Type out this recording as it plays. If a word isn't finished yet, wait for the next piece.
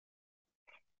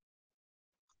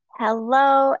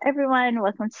Hello, everyone.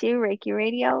 Welcome to Reiki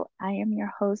Radio. I am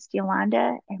your host,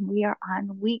 Yolanda, and we are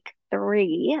on week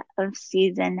 3 of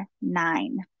season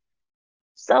 9.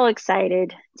 So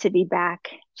excited to be back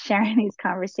sharing these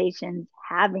conversations,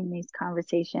 having these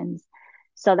conversations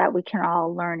so that we can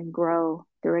all learn and grow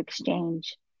through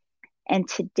exchange. And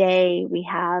today we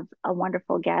have a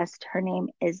wonderful guest. Her name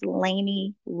is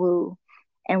Lani Wu,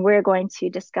 and we're going to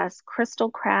discuss crystal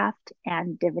craft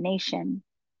and divination.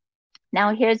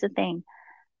 Now, here's the thing.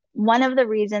 One of the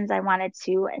reasons I wanted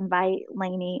to invite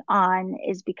Lani on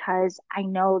is because I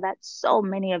know that so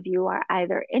many of you are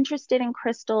either interested in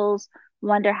crystals,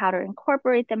 wonder how to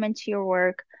incorporate them into your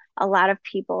work. A lot of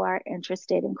people are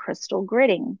interested in crystal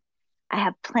gridding. I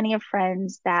have plenty of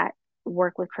friends that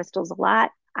work with crystals a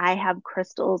lot. I have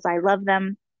crystals, I love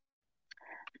them.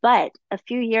 But a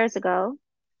few years ago,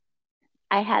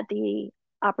 I had the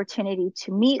opportunity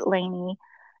to meet Lani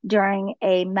during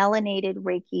a melanated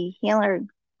Reiki healer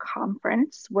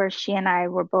conference where she and I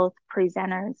were both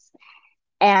presenters.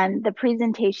 And the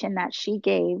presentation that she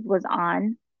gave was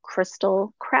on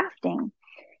crystal crafting.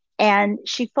 And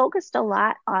she focused a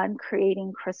lot on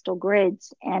creating crystal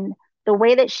grids. And the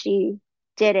way that she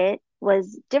did it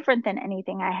was different than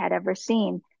anything I had ever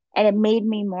seen. And it made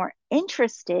me more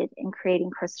interested in creating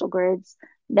crystal grids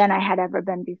than I had ever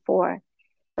been before.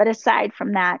 But aside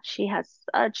from that, she has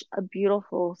such a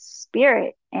beautiful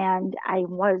spirit. And I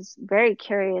was very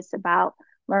curious about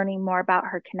learning more about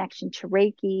her connection to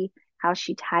Reiki, how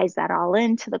she ties that all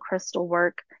into the crystal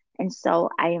work. And so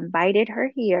I invited her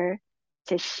here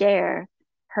to share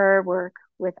her work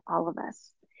with all of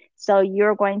us. So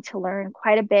you're going to learn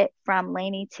quite a bit from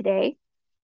Lani today.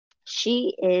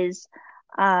 She is,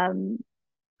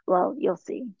 well, you'll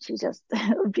see. She's just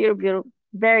a beautiful,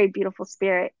 very beautiful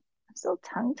spirit. I'm so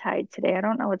tongue-tied today. I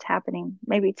don't know what's happening.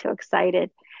 Maybe too excited.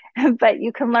 But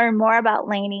you can learn more about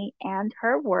Lani and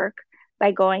her work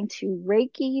by going to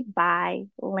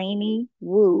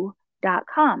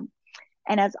reikibylaniwu.com.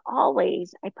 And as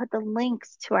always, I put the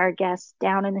links to our guests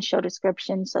down in the show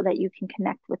description so that you can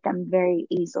connect with them very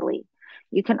easily.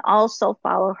 You can also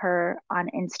follow her on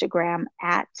Instagram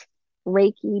at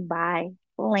Reiki by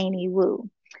Lani Wu.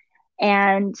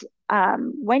 And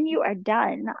when you are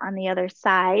done on the other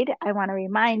side, I want to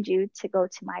remind you to go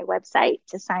to my website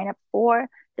to sign up for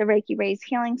the Reiki Raise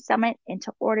Healing Summit and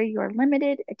to order your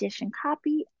limited edition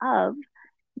copy of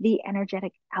the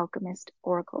Energetic Alchemist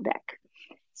Oracle deck.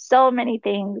 So many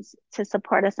things to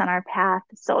support us on our path.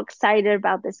 So excited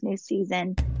about this new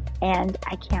season. And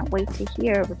I can't wait to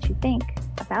hear what you think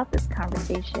about this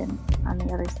conversation on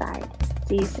the other side.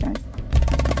 See you soon.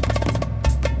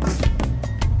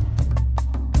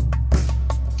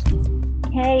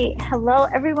 Hey, hello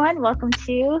everyone. Welcome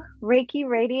to Reiki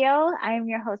Radio. I am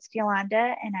your host,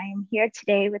 Yolanda, and I am here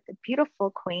today with the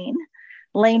beautiful queen,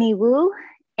 Lani Wu.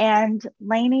 And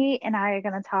Lani and I are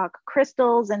going to talk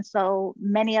crystals and so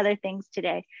many other things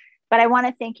today. But I want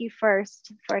to thank you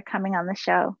first for coming on the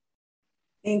show.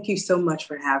 Thank you so much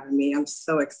for having me. I'm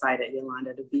so excited,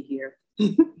 Yolanda, to be here.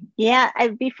 Yeah,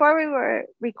 before we were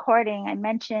recording, I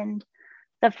mentioned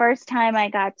the first time I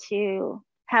got to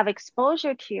have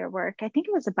exposure to your work. I think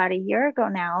it was about a year ago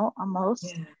now,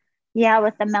 almost. Yeah,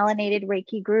 with the Melanated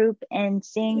Reiki group and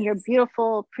seeing your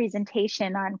beautiful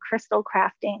presentation on crystal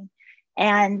crafting.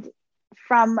 And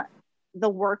from the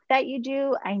work that you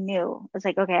do, I knew, I was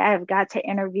like, okay, I've got to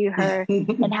interview her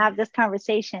and have this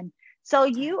conversation. So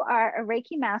you are a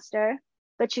Reiki master,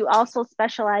 but you also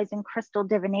specialize in crystal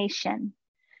divination.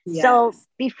 Yes. So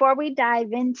before we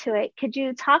dive into it, could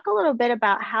you talk a little bit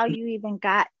about how you even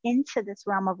got into this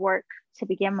realm of work to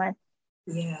begin with?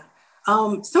 Yeah.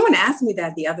 Someone asked me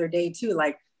that the other day too,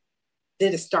 like,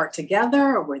 did it start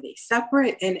together or were they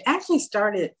separate? And it actually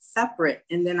started separate.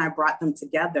 And then I brought them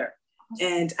together.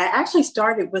 And I actually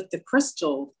started with the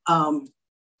crystal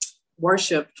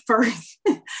worship first.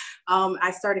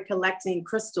 I started collecting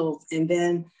crystals and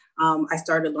then I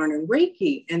started learning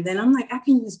Reiki. And then I'm like, I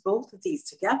can use both of these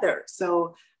together.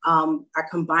 So I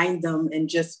combined them and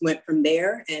just went from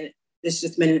there. And it's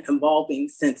just been evolving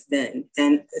since then.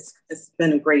 And it's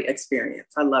been a great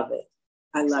experience. I love it.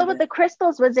 So with the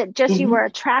crystals, was it just you were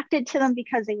attracted to them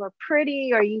because they were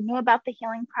pretty or you knew about the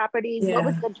healing properties? Yeah. What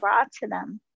was the draw to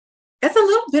them? It's a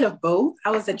little bit of both.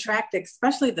 I was attracted,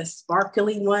 especially the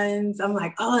sparkly ones. I'm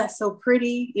like, oh, that's so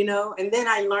pretty, you know? And then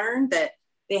I learned that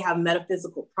they have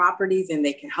metaphysical properties and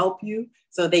they can help you.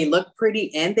 So they look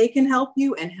pretty and they can help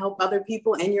you and help other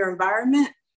people in your environment.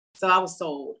 So I was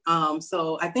sold.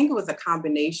 So I think it was a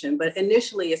combination, but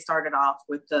initially it started off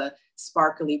with the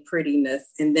sparkly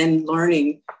prettiness and then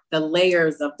learning the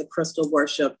layers of the crystal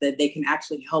worship that they can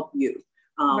actually help you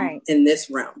Right. in this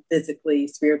realm, physically,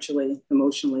 spiritually,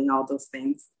 emotionally, all those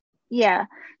things. Yeah.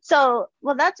 So,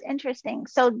 well, that's interesting.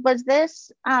 So, was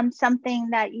this something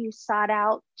that you sought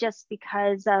out just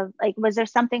because of like, was there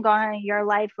something going on in your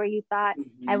life where you thought, I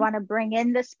Mm-hmm. want to bring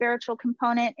in the spiritual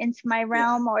component into my Yeah.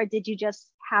 realm, or did you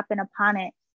just happen upon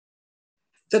it?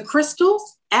 The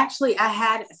crystals, actually, I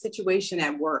had a situation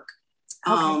at work.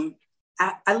 Okay. Um,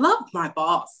 I love my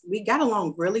boss. We got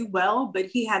along really well, but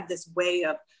he had this way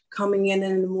of coming in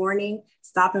the morning,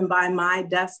 stopping by my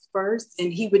desk first,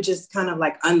 and he would just kind of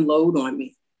like unload on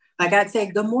me. Like I'd say,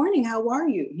 "Good morning, how are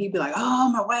you?" He'd be like,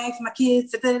 "Oh, my wife, my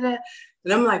kids," da, da, da.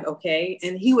 And I'm like, "Okay,"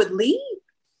 and he would leave.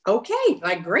 Okay,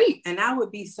 like great, and I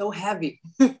would be so heavy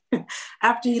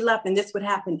after he left, and this would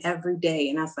happen every day.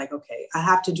 And I was like, "Okay, I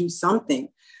have to do something."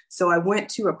 So I went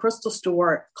to a crystal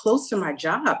store close to my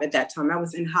job at that time. I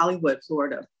was in Hollywood,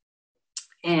 Florida.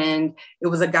 And it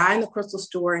was a guy in the crystal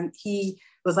store, and he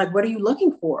was like, "What are you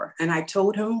looking for?" And I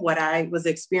told him what I was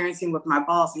experiencing with my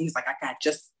boss. And he's like, "I got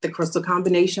just the crystal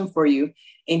combination for you."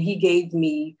 And he gave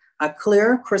me a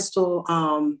clear crystal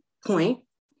point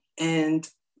and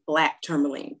black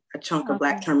tourmaline, a chunk of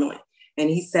black Okay. tourmaline. And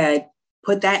he said,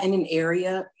 "Put that in an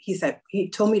area." He said, he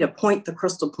told me to point the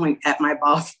crystal point at my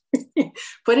boss.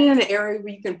 Put it in an area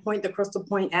where you can point the crystal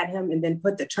point at him, and then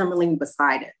put the tourmaline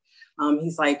beside it.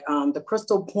 He's like, the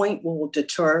crystal point will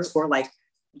deter or like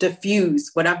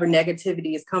diffuse whatever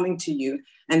negativity is coming to you.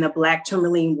 And the black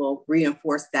tourmaline will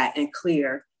reinforce that and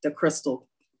clear the crystal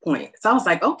point. So I was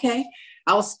like, okay.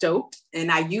 I was stoked,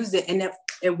 and I used it, and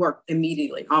it worked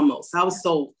immediately, almost. I was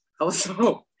sold. I was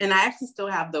sold. And I actually still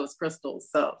have those crystals.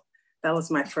 So that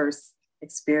was my first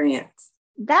experience.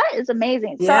 That is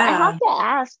amazing. So I have Yeah. to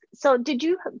ask, so did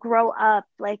you grow up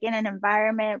like in an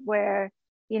environment where,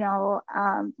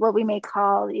 what we may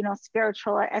call,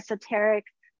 spiritual or esoteric?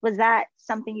 Was that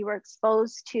something you were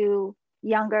exposed to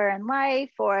younger in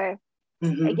life, or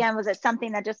Mm-hmm. again, was it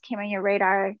something that just came on your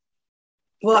radar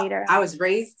Well, later? I was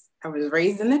raised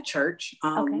in the church.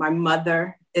 Okay. My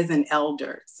mother is an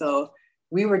elder, so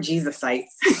we were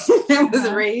Jesusites. I was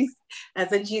Uh-huh. raised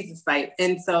as a Jesusite,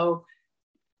 and so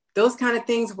those kind of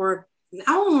things were,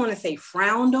 I don't want to say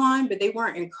frowned on, but they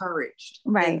weren't encouraged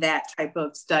in Right. that type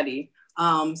of study.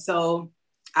 So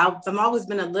I've always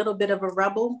been a little bit of a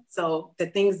rebel. So the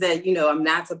things that, I'm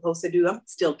not supposed to do, I'm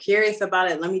still curious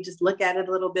about it. Let me just look at it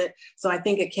a little bit. So I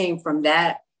think it came from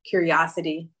that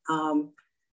curiosity.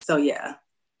 So yeah,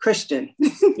 Christian,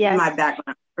 Yes. my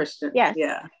background, Christian. Yes.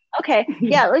 Yeah. Okay.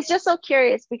 Yeah, I was just so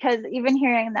curious because even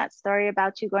hearing that story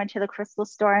about you going to the crystal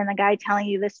store and the guy telling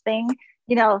you this thing,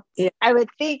 Yeah. I would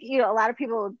think, a lot of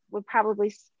people would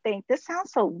probably think this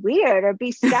sounds so weird or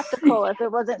be skeptical if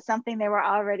it wasn't something they were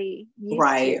already used to.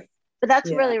 Right. But that's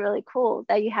Yeah. really, really cool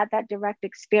that you had that direct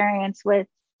experience with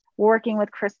working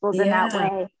with crystals in that Yeah.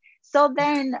 way. So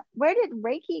then where did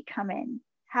Reiki come in?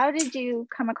 How did you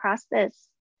come across this?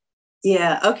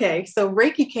 Yeah. Okay. So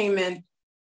Reiki came in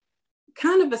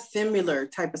kind of a similar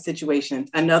type of situation,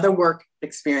 another work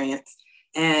experience.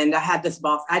 And I had this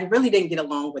boss. I really didn't get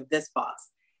along with this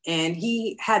boss. And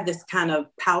he had this kind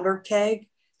of powder keg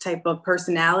type of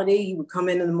personality. He would come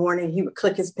in the morning, he would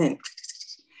click his pen,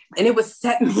 and it would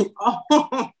set me off.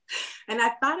 And I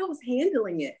thought I was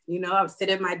handling it. I would sit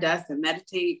at my desk and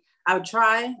meditate. I would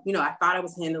try, I thought I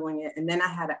was handling it. And then I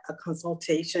had a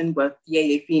consultation with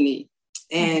Yeye Fini.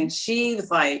 Mm-hmm. And she was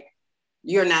like,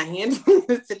 "You're not handling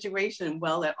the situation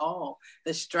well at all.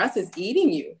 The stress is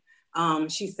eating you."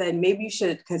 She said, "Maybe you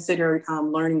should consider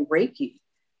learning Reiki."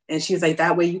 And she was like,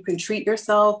 "That way you can treat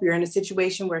yourself. You're in a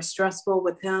situation where it's stressful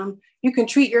with him. You can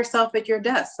treat yourself at your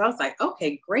desk." So I was like,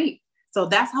 okay, great. So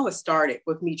that's how it started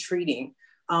with me treating.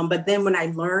 But then when I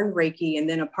learned Reiki, and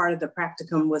then a part of the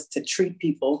practicum was to treat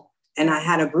people. And I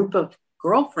had a group of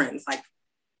girlfriends, like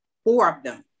 4 of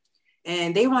them,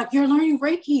 and they were like, "You're learning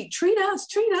Reiki, treat us,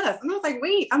 treat us." And I was like,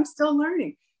 "Wait, I'm still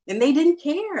learning." And they didn't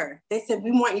care. They said,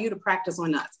 "We want you to practice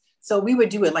on us." So we would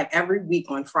do it like every week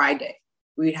on Friday.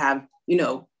 We'd have,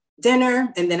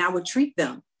 dinner, and then I would treat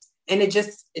them. And it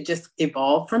just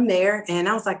evolved from there. And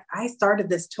I was like, I started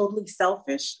this totally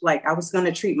selfish, like I was going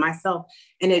to treat myself.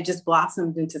 And it just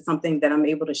blossomed into something that I'm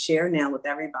able to share now with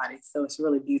everybody. So it's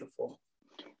really beautiful.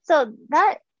 So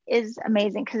that is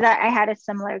amazing because I had a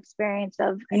similar experience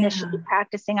of initially Yeah.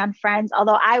 practicing on friends,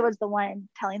 although I was the one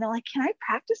telling them, like, can I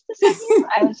practice this on you?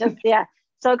 I was just, yeah,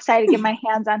 so excited to get my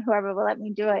hands on whoever will let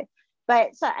me do it.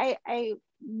 But so I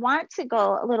want to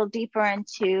go a little deeper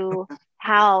into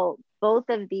how both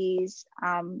of these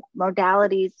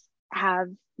modalities have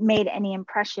made any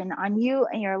impression on you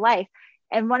and your life.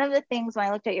 And one of the things when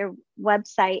I looked at your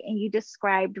website and you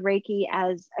described Reiki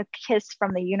as a kiss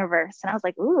from the universe, and I was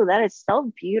like, ooh, that is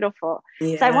so beautiful.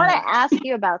 So I want Yeah. to ask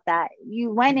you about that.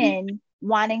 You went Mm-hmm. in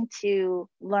wanting to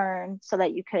learn so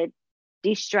that you could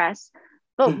de-stress,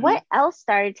 but Mm-hmm. what else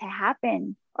started to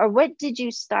happen? Or what did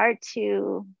you start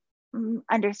to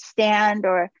understand,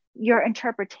 or your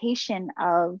interpretation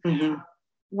of Mm-hmm.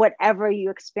 whatever you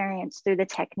experienced through the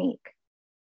technique?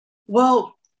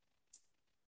 Well,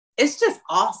 it's just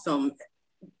awesome.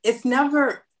 It's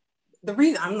never the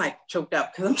reason I'm like choked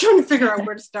up because I'm trying to figure out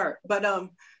where to start. But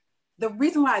the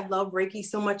reason why I love Reiki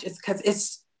so much is because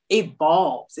it's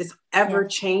evolves. It's ever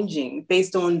Yes. changing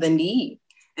based on the need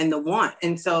and the want.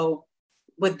 And so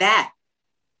with that,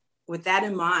 with that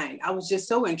in mind, I was just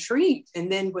so intrigued.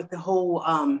 And then with the whole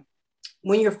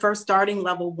when you're first starting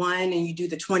level 1 and you do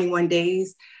the 21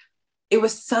 days, it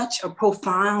was such a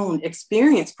profound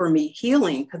experience for me,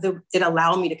 healing, because it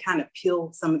allowed me to kind of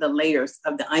peel some of the layers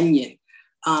of the onion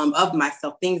of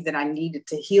myself, things that I needed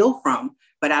to heal from,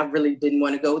 but I really didn't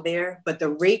want to go there. But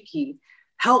the Reiki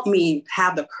helped me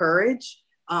have the courage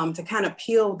to kind of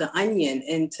peel the onion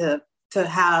and to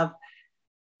have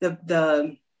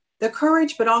the the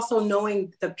courage, but also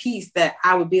knowing the peace that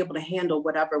I would be able to handle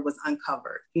whatever was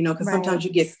uncovered, you know, because Right. sometimes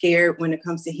you get scared when it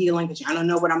comes to healing because I don't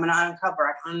know what I'm going to uncover.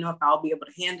 I don't know if I'll be able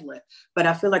to handle it. But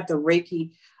I feel like the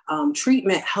Reiki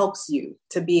treatment helps you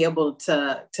to be able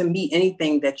to meet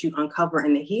anything that you uncover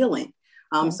in the healing.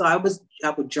 Yes. So I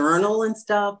would journal and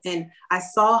stuff, and I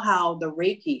saw how the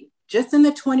Reiki just in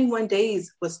the 21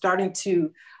 days was starting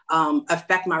to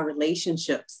affect my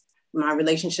relationships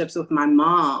with my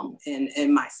mom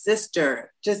and my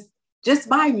sister, just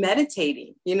by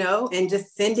meditating, you know, and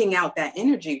just sending out that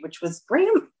energy, which was great.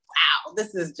 Wow,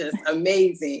 this is just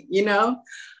amazing, you know.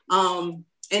 And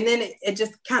then it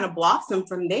just kind of blossomed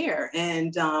from there.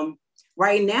 And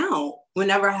right now,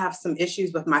 whenever I have some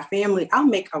issues with my family, I'll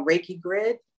make a Reiki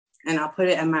grid and I'll put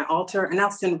it at my altar and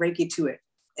I'll send Reiki to it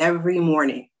every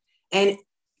morning. And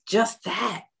just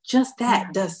that, just Yeah.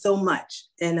 that does so much.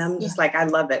 And I'm Yeah. just like, I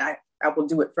love it. I will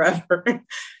do it forever.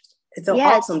 It's so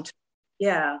Yes. awesome.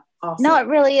 Yeah. No, Awesome. it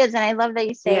really is. And I love that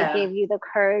you say it Yeah. gave you the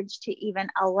courage to even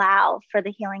allow for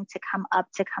the healing to come up,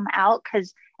 to come out.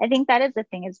 Cause I think that is the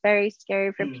thing. It's very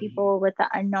scary for Mm-hmm. people with the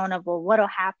unknown of, well, what'll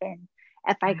happen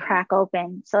if I Right. crack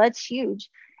open? So that's huge.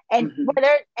 And were Mm-hmm.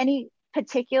 there any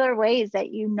particular ways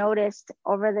that you noticed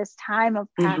over this time of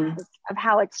Mm-hmm. practice of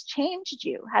how it's changed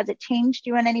you? Has it changed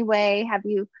you in any way? Have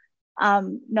you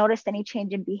noticed any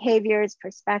change in behaviors,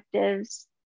 perspectives?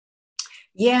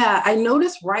 Yeah. I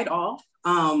noticed right off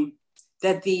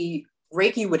that the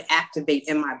Reiki would activate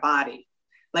in my body.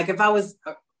 Like if I was,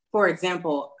 for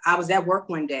example, I was at work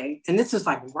one day, and this was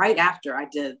like right after I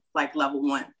did like level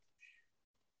 1.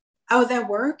 I was at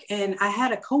work and I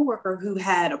had a coworker who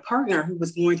had a partner who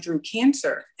was going through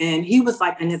cancer, and he was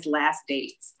like in his last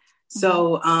days. Mhm.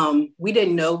 So we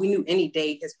didn't know, we knew any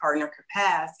day his partner could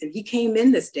pass. And he came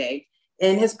in this day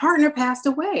and his partner passed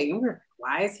away. And we were,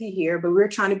 why is he here? But we were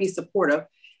trying to be supportive.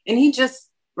 And he just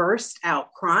burst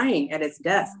out crying at his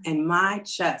desk, and my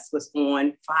chest was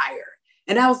on fire.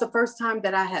 And that was the first time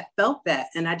that I had felt that.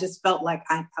 And I just felt like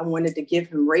I wanted to give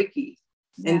him Reiki.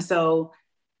 And Yeah. so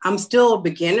I'm still a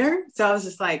beginner. So I was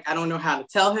just like, I don't know how to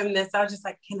tell him this. I was just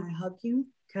like, can I hug you?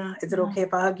 Is it Yeah. okay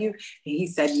if I hug you? And he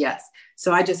said yes.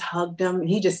 So I just hugged him.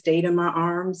 He just stayed in my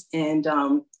arms. And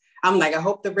I'm like, I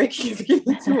hope the Reiki is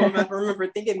getting to him. I remember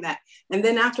thinking that. And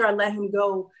then after I let him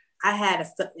go,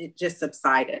 it just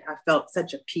subsided. I felt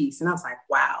such a peace. And I was like,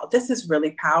 wow, this is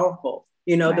really powerful.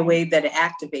 You know, the Right. way that it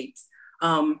activates.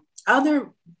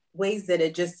 Other ways that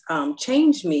it just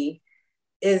changed me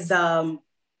is I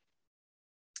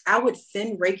would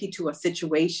send Reiki to a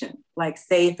situation. Like,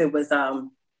 say, if it was a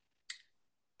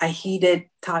heated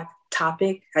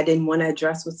topic I didn't want to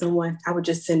address with someone, I would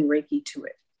just send Reiki to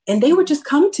it. And they would just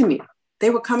come to me. They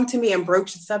would come to me and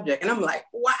broach the subject. And I'm like,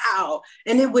 wow.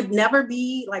 And it would never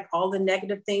be like all the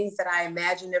negative things that I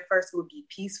imagined at first. It would be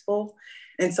peaceful.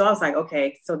 And so I was like,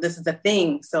 okay, so this is the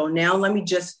thing. So now let me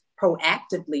just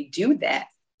proactively do that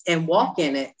and Yeah. walk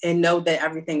in it and know that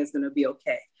everything is going to be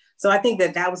okay. So I think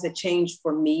that that was a change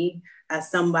for me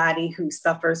as somebody who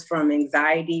suffers from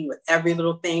anxiety with every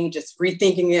little thing, just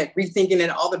rethinking it,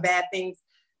 all the bad things.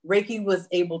 Reiki was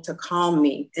able to calm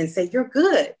me and say, you're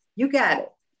good. You got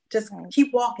it. Just Right.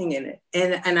 keep walking in it.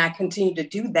 And I continued to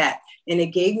do that. And it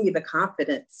gave me the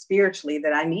confidence spiritually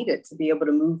that I needed to be able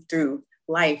to move through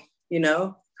life, you know,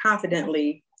 Yeah.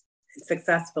 confidently,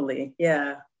 successfully.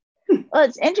 Yeah. Well,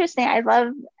 it's interesting. I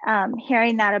love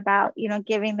hearing that about,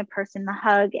 giving the person the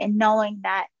hug and knowing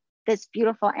that this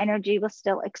beautiful energy was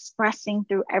still expressing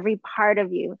through every part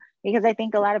of you. because I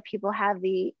think a lot of people have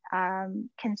the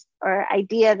or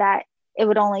idea that it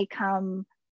would only come,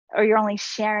 or you're only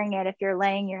sharing it if you're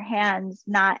laying your hands,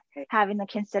 not having the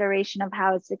consideration of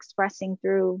how it's expressing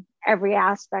through every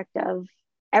aspect of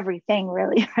everything,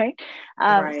 really, right? So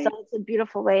Right. it's a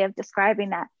beautiful way of describing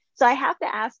that. So I have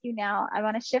to ask you now, I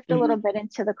want to shift a little Mm-hmm. bit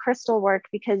into the crystal work,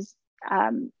 because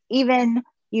even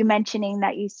you mentioning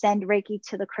that you send Reiki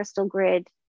to the crystal grid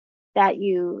that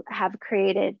you have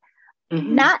created,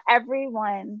 Mm-hmm. not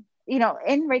everyone,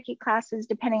 in Reiki classes,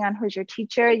 depending on who's your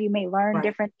teacher, you may learn Right.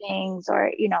 different things,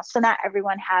 or, so not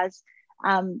everyone has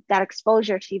that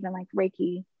exposure to even like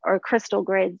Reiki or crystal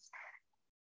grids.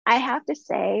 I have to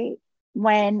say,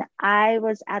 when I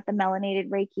was at the Melanated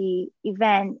Reiki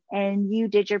event and you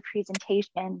did your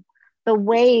presentation, the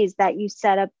ways that you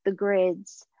set up the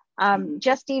grids, Mm-hmm.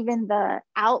 just even the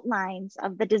outlines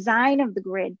of the design of the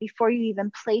grid before you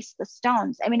even place the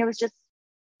stones. I mean, it was just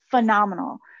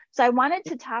phenomenal. So I wanted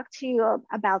to talk to you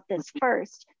about this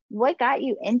first. What got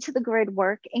you into the grid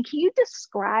work? And can you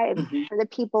describe Mm-hmm. for the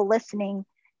people listening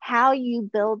how you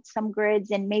build some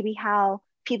grids, and maybe how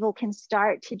people can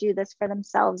start to do this for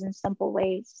themselves in simple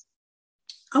ways?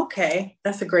 Okay,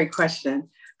 that's a great question.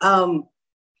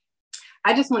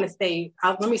 I just want to say,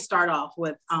 let me start off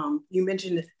with, you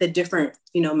mentioned the different,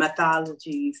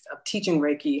 methodologies of teaching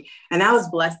Reiki. And I was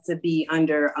blessed to be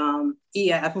under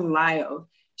Iya Efunlayo.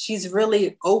 She's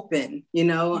really open,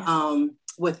 Yeah.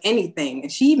 with anything.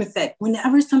 And she even said,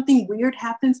 whenever something weird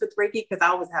happens with Reiki, because I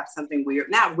always have something weird,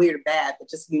 not weird or bad, but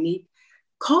just unique,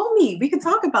 call me, we can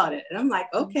talk about it. And I'm like,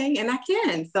 okay, and I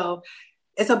can. So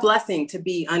it's a blessing to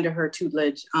be under her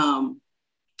tutelage.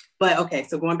 But okay,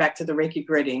 so going back to the Reiki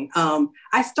gridding,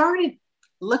 I started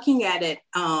looking at it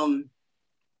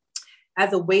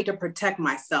as a way to protect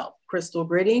myself, crystal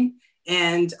gridding.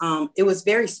 And it was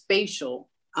very spatial.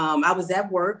 I was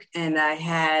at work and I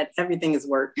had, everything is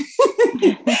work.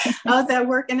 I was at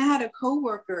work and I had a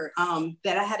coworker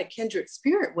that I had a kindred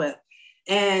spirit with.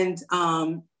 And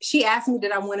she asked me,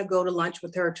 did I want to go to lunch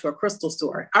with her to a crystal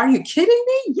store? Are you kidding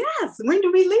me? Yes. When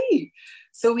do we leave?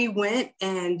 So we went,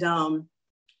 and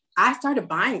I started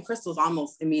buying crystals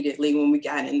almost immediately when we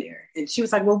got in there. And she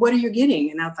was like, well, what are you getting?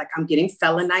 And I was like, I'm getting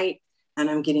selenite and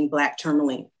I'm getting black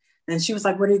tourmaline. And she was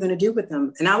like, what are you going to do with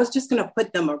them? And I was just going to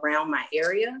put them around my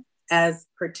area as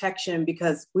protection,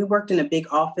 because we worked in a big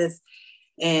office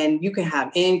and you can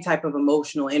have any type of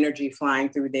emotional energy flying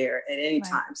through there at any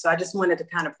Right. time. So I just wanted to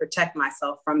kind of protect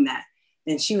myself from that.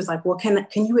 And she was like, well, can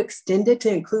you extend it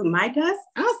to include my dust?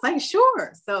 I was like,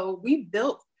 sure. So we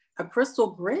built a crystal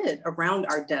grid around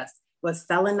our desk with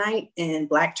selenite and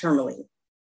black tourmaline.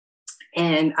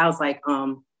 And I was like,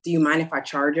 do you mind if I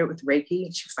charge it with Reiki?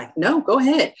 And she was like, no, go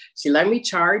ahead. She let me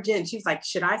charge it. And she was like,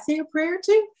 should I say a prayer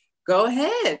too? Go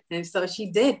ahead. And so she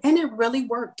did. And it really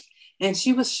worked. And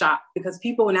she was shocked, because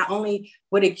people, not only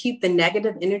would it keep the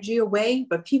negative energy away,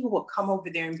 but people would come over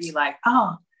there and be like,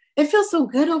 oh, it feels so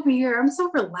good over here. I'm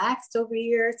so relaxed over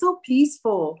here. It's so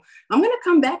peaceful. I'm going to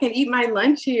come back and eat my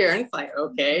lunch here. And it's like,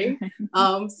 okay.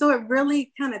 So it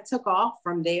really kind of took off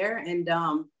from there. And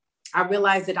I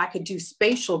realized that I could do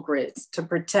spatial grids to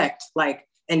protect like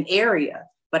an area,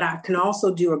 but I can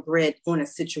also do a grid on a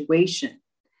situation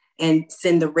and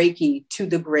send the Reiki to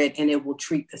the grid, and it will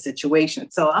treat the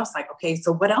situation. So I was like, okay,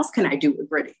 so what else can I do with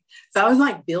gridding? So I was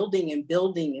like building and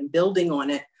building and building on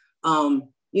it.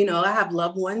 I have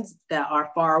loved ones that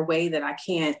are far away that I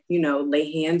can't,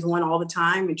 lay hands on all the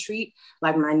time and treat,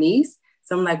 like my niece.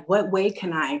 So I'm like, what way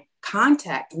can I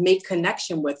contact, make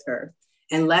connection with her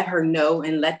and let her know,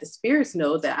 and let the spirits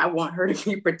know that I want her to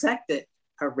be protected?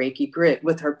 A Reiki grid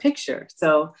with her picture.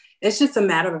 So it's just a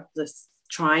matter of just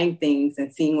trying things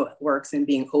and seeing what works and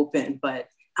being open, but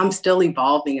I'm still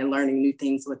evolving and learning new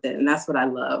things with it. And that's what I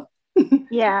love.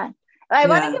 Yeah. I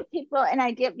want to Yeah. give people an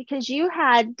idea, because you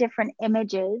had different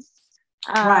images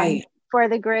Right. for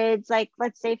the grids. Like,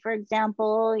 let's say, for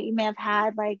example, you may have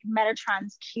had like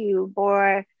Metatron's cube,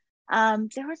 or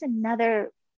there was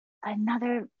another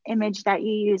image that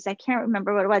you used. I can't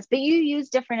remember what it was, but you use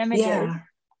different images, Yeah.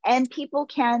 and people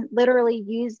can literally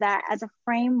use that as a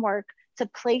framework to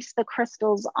place the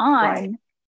crystals on,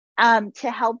 Right.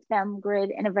 to help them grid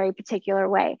in a very particular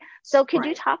way. So could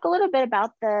you Right. talk a little bit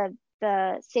about the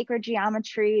sacred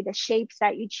geometry, the shapes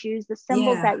that you choose, the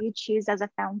symbols Yeah. that you choose as a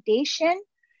foundation,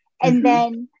 and Mm-hmm.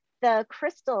 then the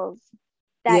crystals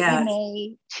that you Yes.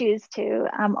 may choose to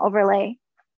overlay?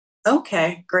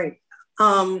 Okay, great.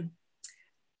 Um,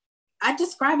 I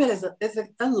describe it as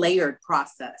a layered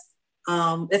process.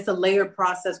 It's a layered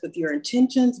process with your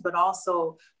intentions, but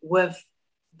also with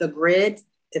the grid.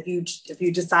 If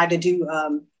you decide to do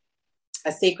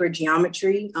a sacred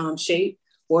geometry shape,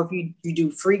 or if you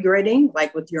do free gridding,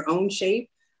 like with your own shape.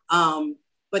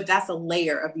 But that's a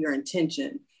layer of your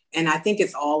intention. And I think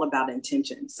it's all about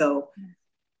intention. So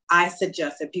I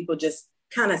suggest that people just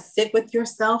kind of sit with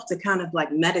yourself to kind of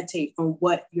like meditate on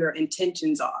what your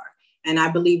intentions are. And I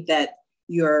believe that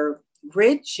your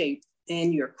grid shape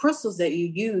and your crystals that you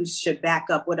use should back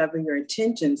up whatever your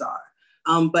intentions are.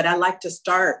 But I like to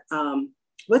start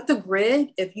with the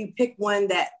grid. If you pick one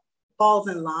that falls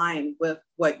in line with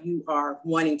what you are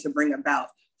wanting to bring about.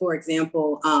 For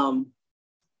example,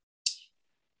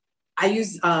 I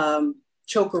use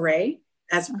chokeray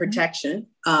as protection.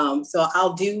 So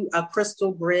I'll do a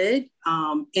crystal grid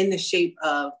in the shape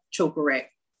of chokeray.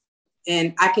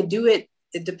 And I could do it,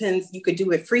 it depends, you could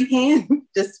do it freehand,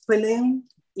 just put in,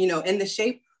 in the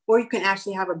shape, or you can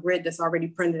actually have a grid that's already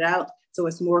printed out, so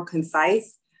it's more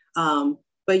concise.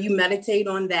 But you meditate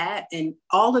on that and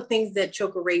all the things that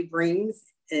chokeray brings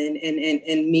and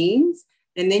means,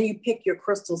 and then you pick your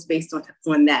crystals based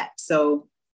on that. So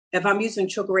if I'm using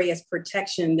chokeray as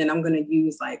protection, then I'm going to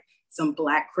use like some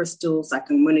black crystals. Like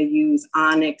I'm going to use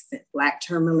onyx and black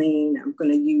tourmaline. I'm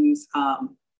going to use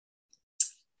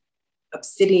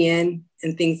obsidian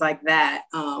and things like that.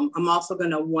 I'm also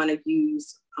going to want to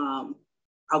use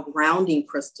a grounding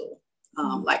crystal,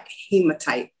 like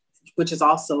hematite, which is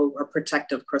also a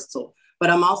protective crystal. But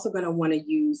I'm also going to want to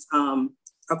use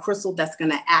a crystal that's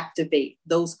going to activate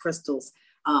those crystals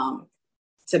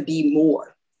to be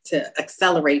more, to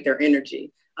accelerate their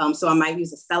energy. So I might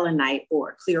use a selenite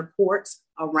or clear quartz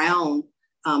around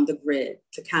the grid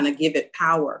to kind of give it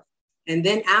power. And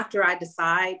then after I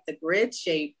decide the grid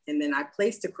shape and then I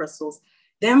place the crystals,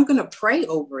 then I'm going to pray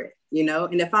over it,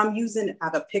 And if I'm using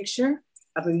a picture,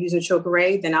 if I'm using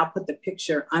chokeray, then I'll put the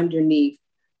picture underneath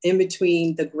in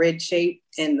between the grid shape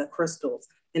and the crystals.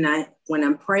 And when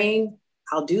I'm praying,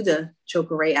 I'll do the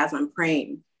chokeray as I'm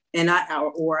praying. And I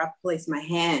place my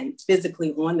hand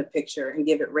physically on the picture and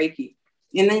give it Reiki.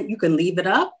 And then you can leave it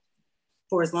up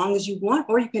for as long as you want,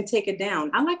 or you can take it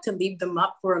down. I like to leave them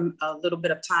up for a little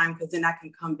bit of time because then I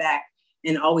can come back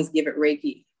and always give it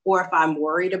Reiki. Or if I'm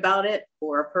worried about it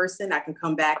or a person, I can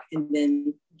come back and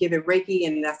then give it Reiki,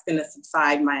 and that's going to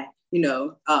subside my,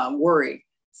 worry.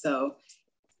 So,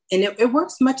 and it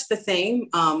works much the same.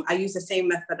 I use the same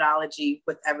methodology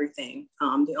with everything.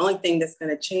 The only thing that's going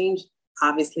to change,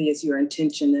 obviously, is your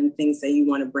intention and things that you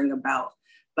want to bring about.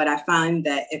 But I find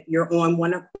that if you're on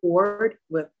one accord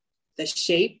with the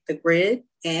shape, the grid,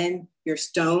 and your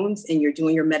stones, and you're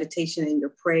doing your meditation and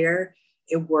your prayer,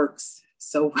 it works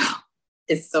so well.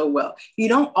 It's so well. You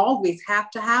don't always have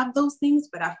to have those things,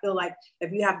 but I feel like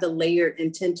if you have the layered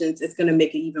intentions, it's going to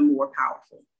make it even more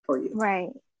powerful for you.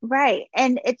 Right.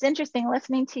 And it's interesting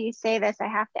listening to you say this. I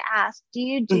have to ask, do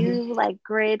you do like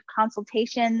grid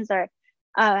consultations or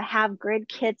have grid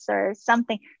kits or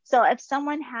something? So if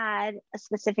someone had a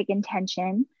specific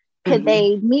intention, could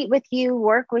they meet with you,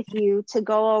 work with you to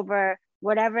go over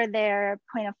whatever their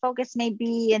point of focus may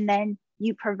be, and then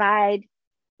you provide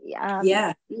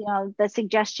the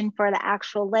suggestion for the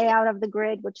actual layout of the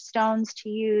grid, which stones to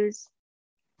use?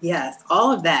 Yes,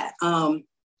 all of that.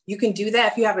 You can do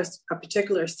that if you have a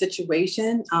particular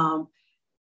situation,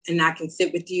 and I can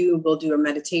sit with you. We'll do a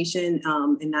meditation,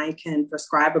 and I can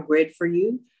prescribe a grid for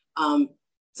you.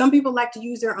 Some people like to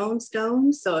use their own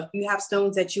stones. So if you have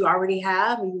stones that you already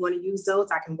have and you want to use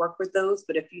those, I can work with those.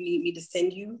 But if you need me to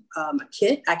send you a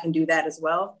kit, I can do that as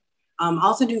well. I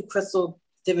also do crystal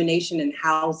divination in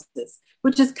houses,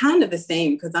 which is kind of the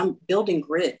same because I'm building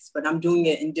grids, but I'm doing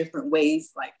it in different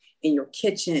ways, like in your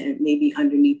kitchen, maybe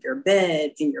underneath your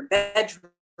bed, in your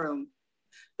bedroom.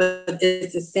 But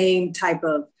it's the same type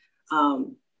of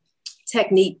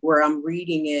technique where I'm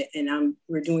reading it and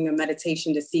we're doing a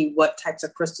meditation to see what types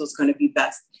of crystals going to be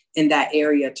best in that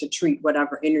area to treat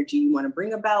whatever energy you want to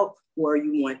bring about or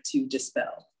you want to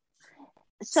dispel.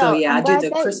 So yeah, I do the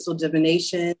crystal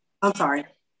divination. I'm sorry.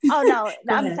 Oh, no,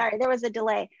 I'm sorry. There was a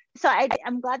delay. So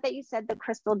I'm glad that you said the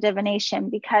crystal divination,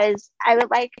 because I would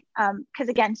like, because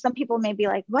again, some people may be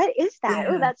like, what is that?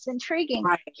 Oh, that's intriguing.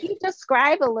 Right. Can you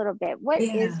describe a little bit? What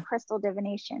is crystal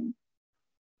divination?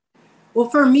 Well,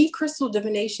 for me, crystal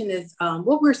divination is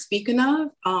what we're speaking of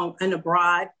in a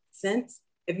broad sense.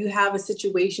 If you have a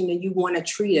situation and you want to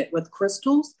treat it with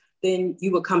crystals, then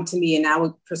you would come to me and I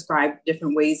would prescribe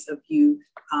different ways of you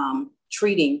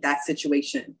treating that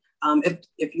situation.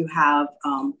 If you have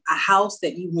a house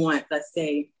that you want, let's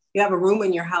say you have a room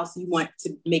in your house you want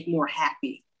to make more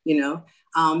happy,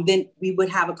 then we would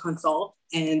have a consult,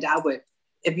 and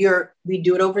we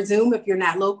do it over Zoom if you're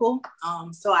not local.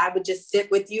 So I would just sit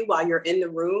with you while you're in the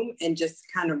room and just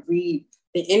kind of read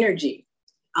the energy.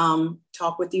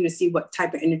 talk with you to see what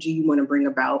type of energy you want to bring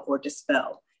about or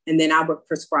dispel. And then I would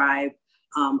prescribe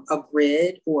a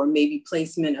grid or maybe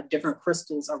placement of different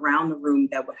crystals around the room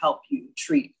that would help you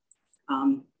treat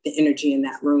the energy in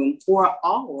that room or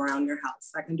all around your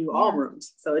house. I can do all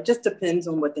rooms. So it just depends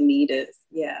on what the need is.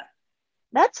 Yeah.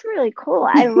 That's really cool.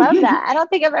 I love that. I don't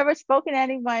think I've ever spoken to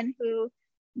anyone who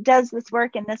does this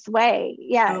work in this way.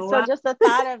 Yeah. Oh, So wow. just the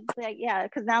thought of like,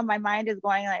 because now my mind is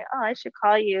going like, oh, I should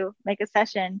call you, make a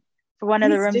session for one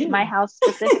of the rooms in my house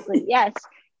specifically. Yes.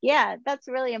 Yeah. That's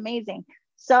really amazing.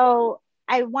 So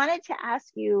I wanted to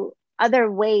ask you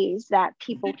other ways that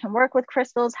people can work with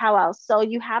crystals. How else? So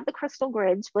you have the crystal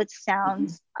grids, which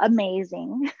sounds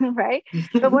amazing, right?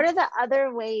 But what are the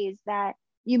other ways that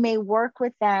you may work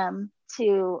with them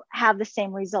to have the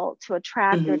same result, to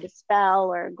attract or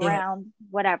dispel or ground,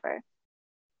 whatever?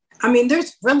 I mean,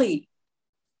 there's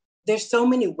so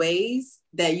many ways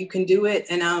that you can do it.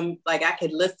 And like I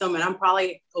could list them and I'm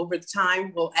probably over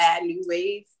time will add new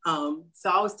ways. So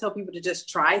I always tell people to just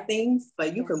try things,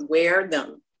 but you can wear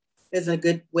them is a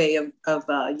good way of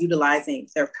utilizing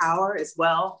their power as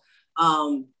well.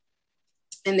 And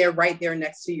they're right there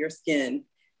next to your skin.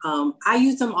 I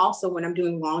use them also when I'm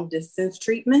doing long distance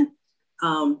treatment.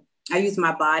 I use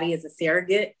my body as a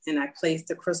surrogate and I place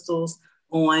the crystals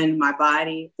on my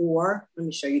body, or let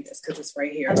me show you this because it's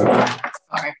right here.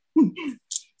 Sorry.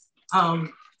 I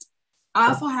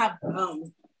also have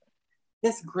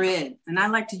this grid, and I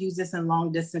like to use this in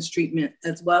long distance treatment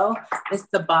as well. It's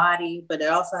the body, but it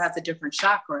also has the different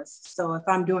chakras. So if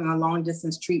I'm doing a long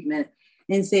distance treatment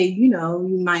and say, you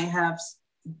might have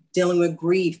dealing with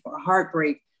grief or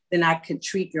heartbreak, then I could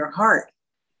treat your heart.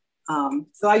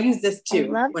 So I use this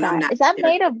too. I love that. Is that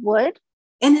made of wood?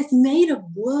 And it's made of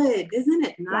wood. Isn't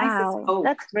it nice? Wow, it's oak.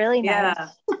 That's really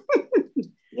nice.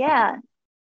 Yeah.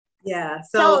 Yeah.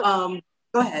 So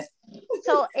go ahead.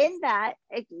 So in that,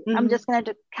 I'm just going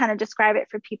to kind of describe it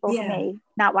for people who may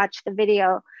not watch the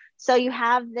video. So you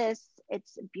have this,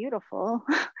 it's beautiful.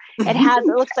 It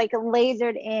looks like a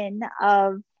lasered in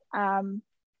of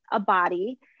a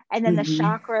body. And then the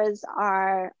chakras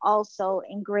are also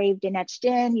engraved and etched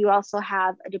in. You also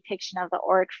have a depiction of the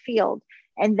auric field.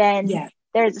 And then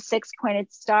there's a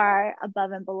 6-pointed star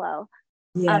above and below.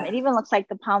 It even looks like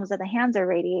the palms of the hands are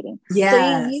radiating. So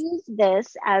you use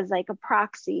this as like a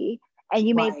proxy, and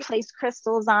you may place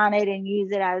crystals on it and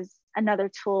use it as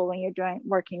another tool when you're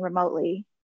working remotely.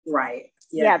 Right.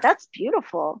 Yeah, that's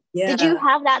beautiful. Did you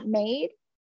have that made?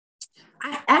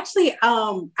 I actually,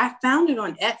 I found it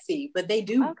on Etsy, but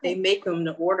they make them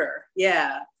to order.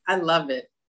 Yeah, I love it.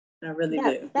 I really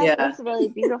do. That is really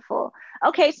beautiful.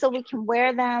 Okay, so we can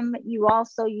wear them. You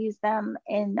also use them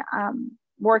in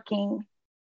working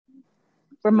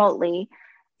remotely.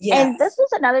 Yes. And this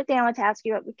is another thing I want to ask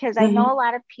you, because I know a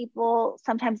lot of people,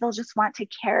 sometimes they'll just want to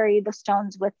carry the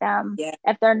stones with them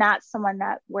if they're not someone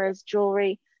that wears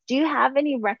jewelry. Do you have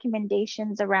any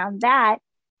recommendations around that?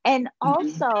 And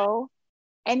also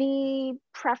any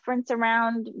preference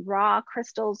around raw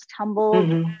crystals,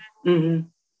 tumbled?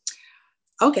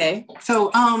 Okay,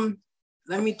 so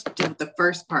let me do the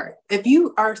first part. If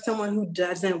you are someone who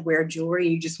doesn't wear jewelry,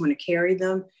 you just want to carry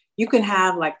them, you can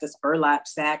have like this burlap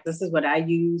sack. This is what I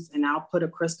use, and I'll put a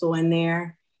crystal in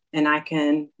there and I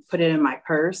can put it in my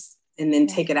purse and then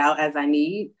take it out as I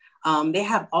need. They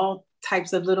have all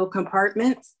types of little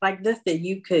compartments like this that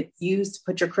you could use to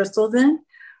put your crystals in.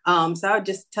 So I would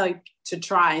just tell you to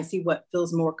try and see what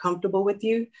feels more comfortable with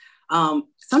you.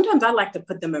 Sometimes I like to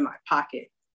put them in my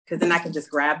pocket because then I can just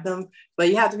grab them. But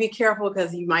you have to be careful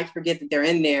because you might forget that they're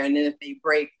in there. And then if they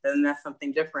break, then that's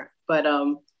something different. But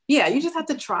yeah, you just have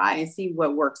to try and see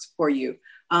what works for you.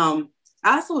 I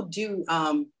also do,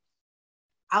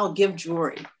 I'll give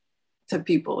jewelry to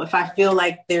people. If I feel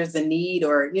like there's a need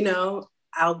or,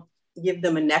 I'll give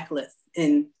them a necklace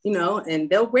and, and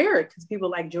they'll wear it because people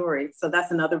like jewelry. So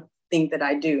that's another thing that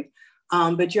I do.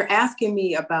 But you're asking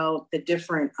me about the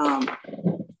different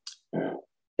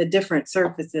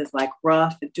surfaces, like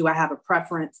rough. Do I have a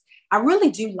preference? I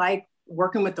really do like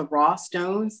working with the raw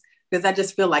stones because I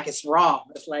just feel like it's raw.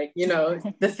 It's like,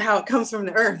 this is how it comes from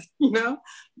the earth,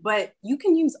 but you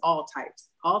can use all types.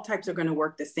 All types are going to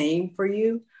work the same for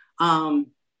you.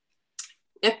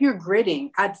 If you're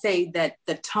gridding, I'd say that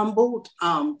the tumbled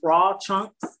raw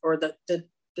chunks or the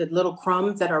little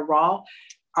crumbs that are raw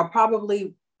are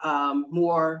probably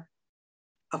more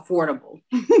affordable.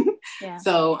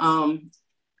 So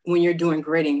when you're doing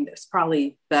gridding, it's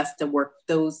probably best to work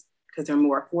those because they're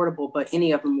more affordable, but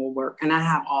any of them will work. And I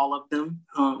have all of them,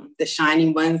 the shiny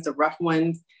ones, the rough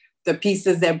ones, the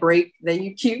pieces that break that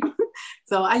you keep.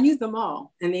 So I use them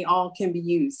all and they all can be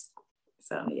used.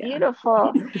 So yeah.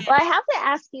 Beautiful. Well, I have to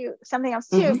ask you something else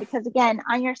too, because again,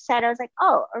 on your set, I was like,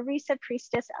 oh, Orisa,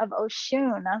 priestess of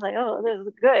Oshun. I was like, oh, this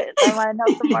is good. I want to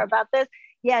know some more about this.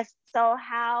 Yes. So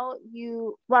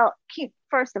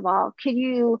first of all, can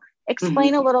you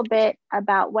explain a little bit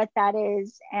about what that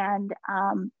is and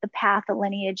the path, the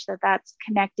lineage that's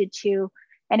connected to,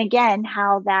 and again,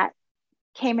 how that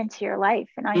came into your life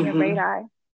and on your radar?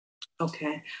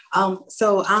 Okay.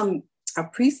 So I'm a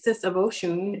priestess of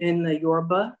Oshun in the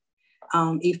Yoruba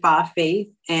Ifa faith.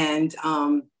 And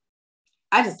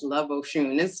I just love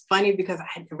Oshun. It's funny because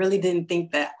I really didn't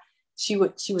think that she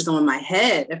was on my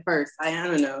head at first. I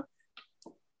don't know.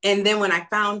 And then when I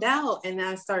found out and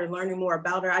I started learning more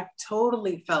about her, I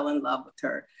totally fell in love with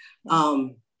her.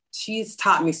 She's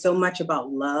taught me so much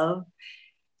about love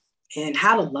and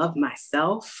how to love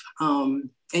myself. And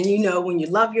when you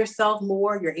love yourself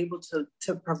more, you're able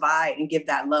to provide and give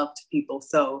that love to people.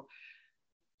 So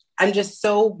I'm just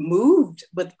so moved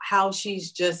with how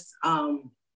she's just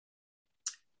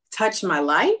touched my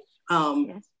life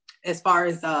as far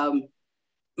as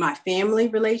my family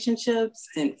relationships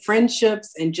and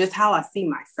friendships and just how I see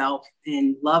myself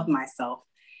and love myself.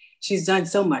 She's done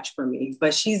so much for me,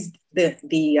 but she's the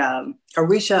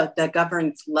Orisha that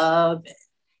governs love,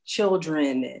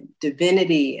 children and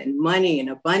divinity and money and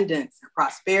abundance and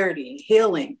prosperity and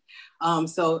healing.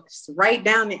 So it's right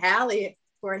down the alley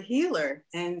for a healer.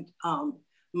 And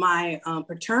my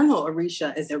paternal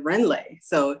Orisha is a Renle.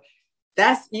 So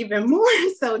that's even more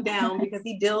so down because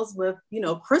he deals with,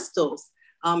 crystals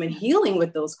and healing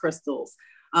with those crystals.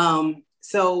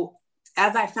 So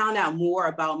as I found out more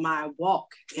about my walk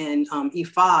in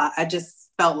Ifa, I just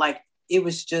felt like it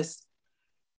was just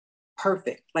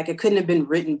perfect. Like it couldn't have been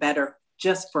written better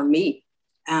just for me.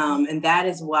 And that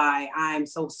is why I'm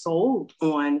so sold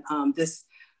on this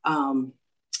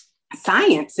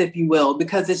science, if you will,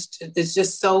 because it's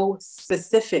just so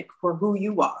specific for who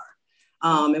you are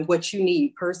and what you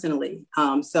need personally.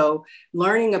 So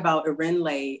learning about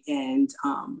Irenle and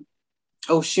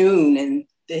Oshun, and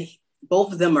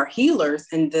both of them are healers,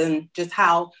 and then just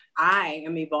how I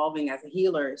am evolving as a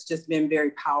healer, it's just been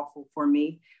very powerful for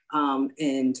me.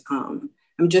 And I'm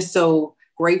just so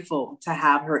grateful to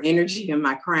have her energy in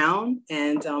my crown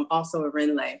and also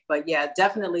Irenle. But yeah,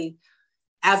 definitely,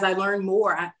 as I learn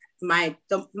more, my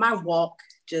walk,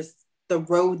 just the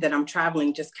road that I'm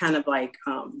traveling, just kind of like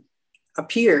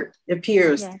appears,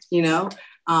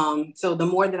 so the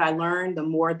more that I learn, the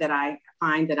more that I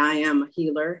find that I am a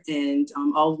healer, and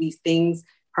all these things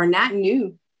are not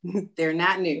new. They're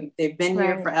not new. They've been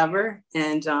here forever.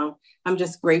 And I'm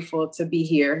just grateful to be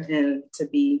here and to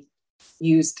be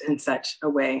used in such a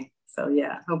way. So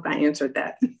yeah, I hope I answered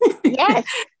that. Yes.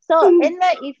 So in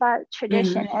the Ifa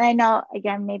tradition, and I know,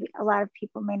 again, maybe a lot of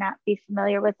people may not be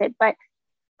familiar with it, but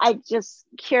I'm just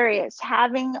curious,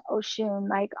 having Oshun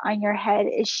like on your head,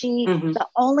 is she the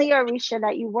only Orisha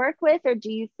that you work with, or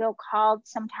do you feel called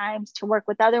sometimes to work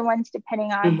with other ones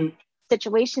depending on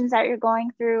situations that you're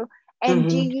going through? And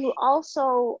do you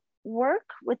also work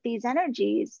with these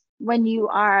energies when you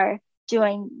are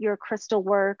doing your crystal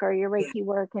work or your Reiki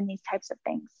work and these types of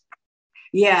things?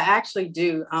 Yeah, I actually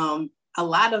do. A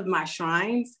lot of my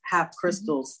shrines have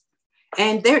crystals,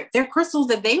 and they're crystals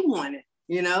that they wanted,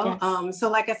 So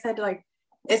like I said, like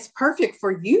it's perfect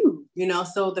for you,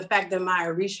 So the fact that my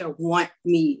Orisha want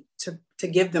me to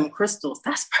give them crystals,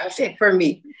 that's perfect for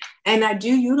me. And I do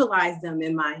utilize them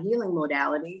in my healing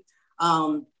modality.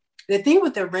 The thing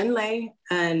with the Renle,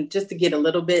 and just to get a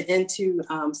little bit into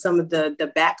some of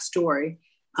the backstory,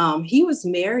 he was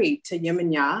married to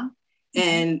Yemenya,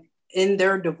 and in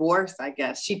their divorce, I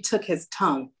guess, she took his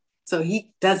tongue. So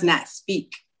he does not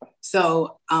speak.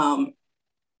 So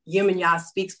Yemenya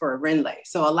speaks for Renle.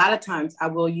 So a lot of times I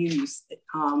will use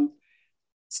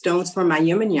stones from my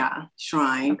Yemenya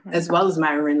shrine, as well as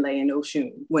my Renle and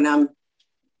Oshun when I'm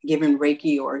giving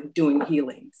Reiki or doing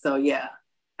healing. So yeah,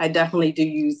 I definitely do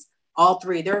use all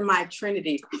three. They're my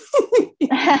trinity.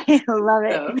 I love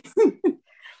it. So.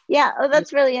 Yeah,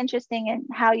 that's really interesting, and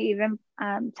how you even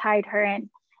tied her in.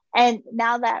 And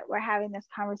now that we're having this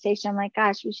conversation, I'm like,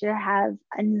 gosh, we should have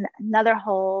another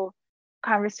whole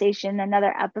conversation,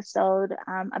 another episode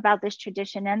about this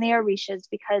tradition and the Orishas,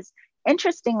 because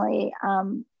interestingly,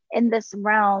 in this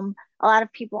realm, a lot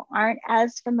of people aren't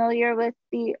as familiar with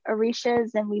the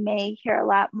Orishas, and we may hear a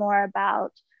lot more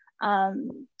about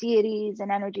deities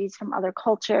and energies from other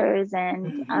cultures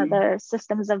and other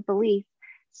systems of belief.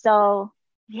 So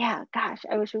yeah, gosh,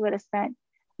 I wish we would have spent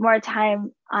more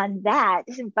time on that,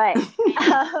 but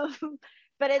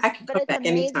it's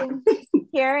amazing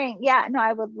hearing. Yeah, no,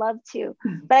 I would love to,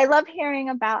 but I love hearing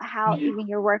about how even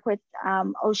your work with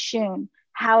Oshun.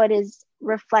 how it is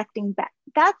reflecting back.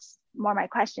 That's more my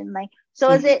question. Like,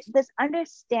 so is Mm-hmm. it this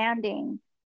understanding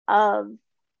of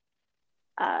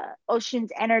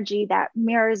Ocean's energy that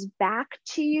mirrors back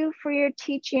to you for your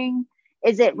teaching?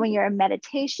 Is it when you're in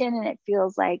meditation and it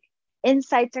feels like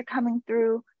insights are coming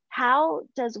through? How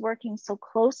does working so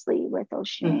closely with Mm-hmm.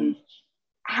 Ocean,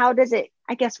 how does it,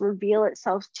 I guess, reveal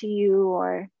itself to you?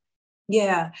 Or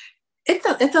Yeah,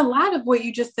 it's a lot of what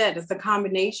you just said. It's a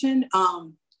combination.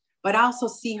 But I also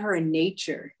see her in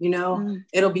nature, you know, mm,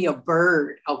 it'll be a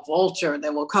bird, a vulture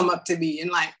that will come up to me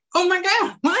and like, oh my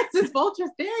God, why is this vulture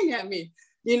staring at me?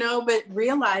 You know, but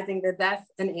realizing that that's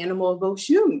an animal of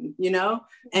Oshun, you know,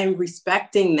 and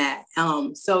respecting that.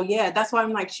 So yeah, that's why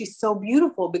I'm like, she's so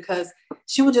beautiful, because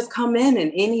she will just come in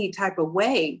any type of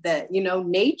way that, you know,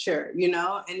 nature, you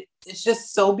know, and it's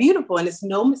just so beautiful. And it's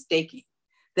no mistaking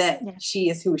that yeah, she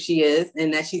is who she is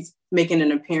and that she's making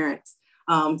an appearance.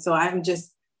 So I'm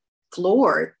just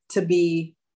floored to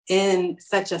be in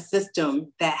such a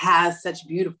system that has such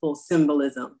beautiful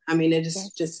symbolism. I mean, it is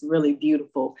yes. just really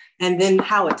beautiful. And then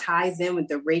how it ties in with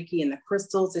the Reiki and the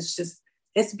crystals,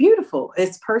 it's beautiful.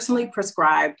 It's personally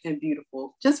prescribed and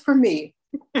beautiful just for me.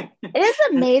 It is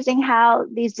amazing how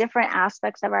these different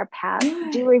aspects of our path Yeah.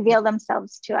 do reveal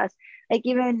themselves to us. Like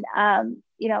even,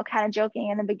 kind of joking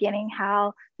in the beginning,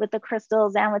 how with the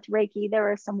crystals and with Reiki, there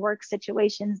were some work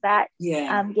situations that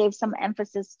Yeah. gave some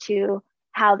emphasis to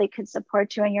how they could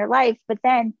support you in your life. But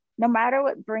then no matter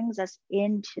what brings us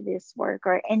into this work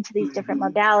or into these different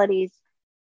Mm-hmm. modalities,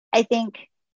 I think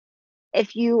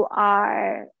if you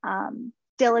are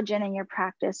diligent in your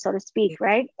practice, so to speak, Yeah.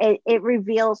 right? It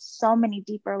reveals so many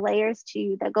deeper layers to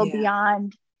you that go Yeah.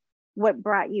 beyond what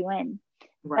brought you in.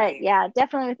 But Right. yeah,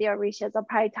 definitely with the Orishas, I'll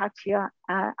probably talk to you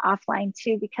offline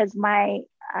too, because I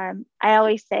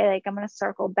always say like I'm going to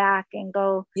circle back and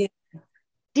go Yeah.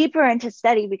 deeper into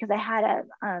study, because I had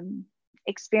a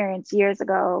experience years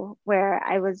ago where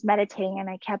I was meditating and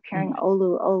I kept hearing Mm-hmm.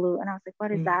 Olu, Olu. And I was like,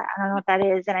 what is that? I don't know what that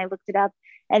is. And I looked it up.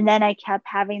 And then I kept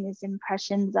having these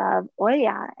impressions of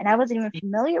Oya. And I wasn't even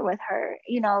familiar with her,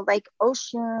 like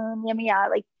Oshun, Yamiya.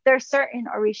 Like there's certain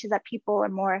Orishas that people are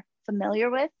more familiar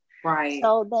with. Right.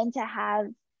 So then to have,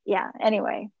 yeah,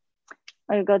 anyway,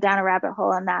 I'm going to go down a rabbit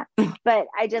hole on that. But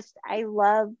I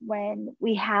love when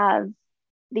we have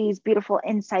these beautiful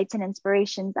insights and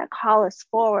inspirations that call us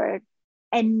forward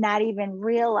and not even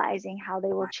realizing how they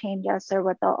will Right. change us or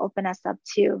what they'll open us up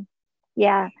to.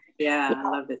 Yeah. Yeah, Yeah. I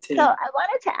love it So too. I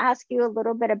wanted to ask you a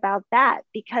little bit about that,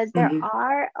 because there Mm-hmm.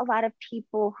 are a lot of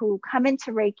people who come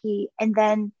into Reiki and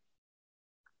then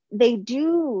they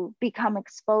do become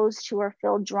exposed to or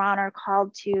feel drawn or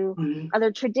called to Mm-hmm.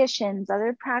 other traditions,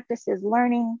 other practices,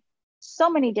 learning so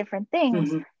many different things.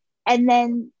 Mm-hmm. And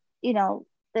then,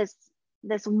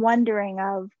 this wondering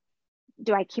of,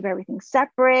 do I keep everything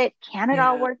separate? Can it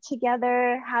all Yeah. work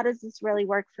together? How does this really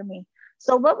work for me?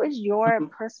 So what was your Mm-hmm.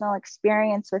 personal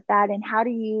experience with that, and how do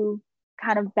you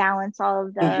kind of balance all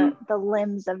of the Mm-hmm.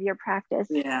 limbs of your practice?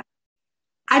 Yeah.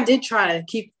 I did try to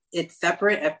keep it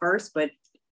separate at first, but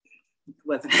it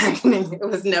wasn't happening. It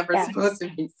was never Yeah. supposed to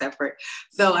be separate.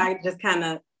 So Yeah. I just kind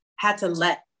of had to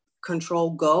let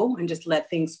control go and just let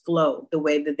things flow the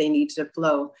way that they need to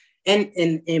flow, and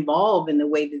evolve in the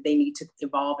way that they need to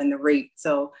evolve in the rate.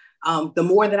 So the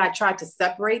more that I tried to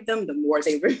separate them, the more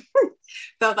they were.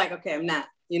 So I was like, okay, I'm not,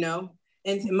 you know?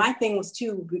 And my thing was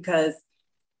too, because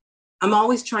I'm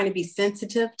always trying to be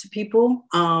sensitive to people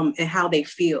and how they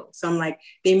feel. So I'm like,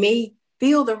 they may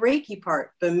feel the Reiki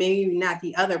part, but maybe not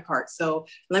the other part. So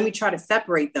let me try to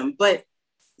separate them. But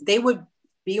they would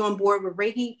be on board with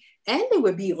Reiki and they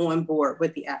would be on board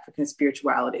with the African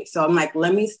spirituality. So I'm like,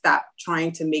 let me stop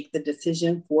trying to make the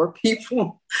decision for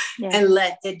people Yes. and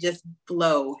let it just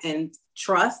flow and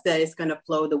trust that it's going to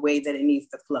flow the way that it needs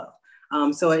to flow.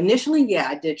 So initially, yeah,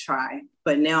 I did try,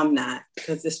 but now I'm not,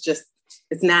 because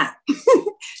it's not.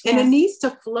 And it Yeah. needs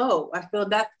to flow. I feel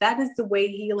that is the way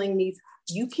healing needs.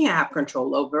 You can't have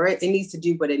control over it. It needs to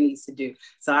do what it needs to do.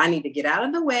 So I need to get out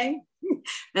of the way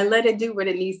and let it do what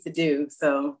it needs to do.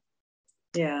 So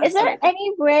yeah. Is there So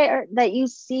any way that you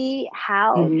see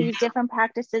how mm-hmm. these different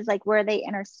practices, like where they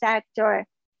intersect or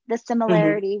the Mm-hmm.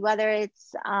 similarity, whether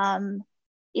it's,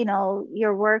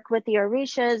 your work with the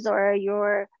Orishas or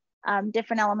your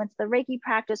different elements of the Reiki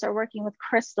practice or working with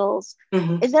crystals,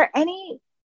 Mm-hmm. is there any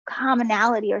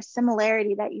commonality or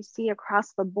similarity that you see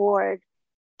across the board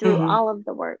through Mm-hmm. all of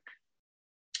the work?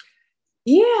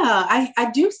 Yeah,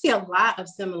 I do see a lot of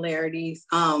similarities,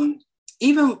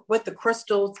 even with the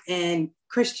crystals and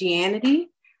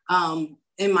Christianity.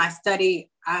 In my study,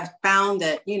 I found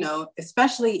that,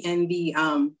 especially in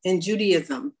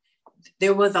Judaism,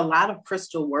 there was a lot of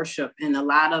crystal worship and a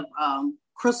lot of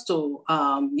crystal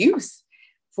use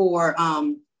for,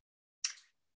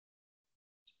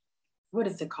 what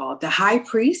is it called? The high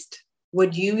priest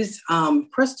would use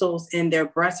crystals in their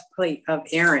breastplate of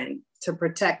Aaron to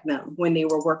protect them when they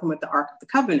were working with the Ark of the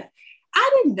Covenant.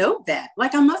 I didn't know that.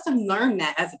 Like, I must have learned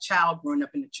that as a child growing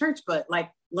up in the church, but like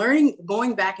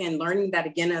going back and learning that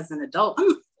again as an adult,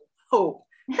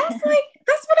 that's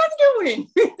what I'm doing.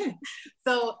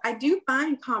 So I do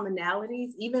find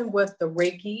commonalities, even with the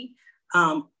Reiki,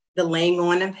 the laying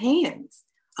on of hands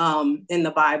in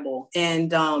the Bible.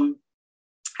 And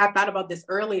I thought about this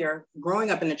earlier, growing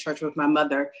up in the church with my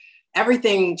mother,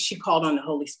 everything she called on the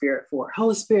Holy Spirit for.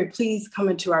 Holy Spirit, please come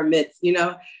into our midst, you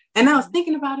know? And I was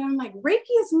thinking about it. I'm like, Reiki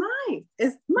is mine.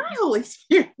 It's my Holy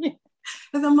Spirit.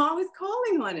 Because I'm always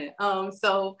calling on it.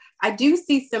 So I do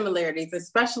see similarities,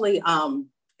 especially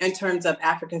in terms of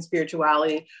African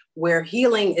spirituality, where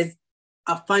healing is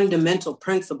a fundamental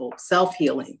principle,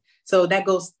 self-healing. So that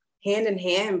goes hand in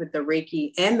hand with the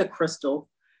Reiki and the crystal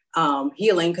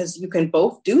healing, because you can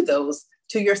both do those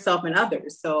to yourself and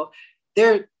others. So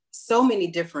there are so many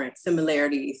different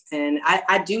similarities. And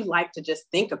I do like to just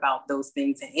think about those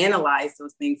things and analyze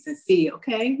those things and see,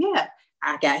 okay, yeah,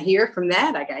 I got here from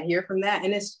that. I got here from that.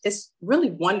 And it's really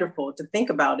wonderful to think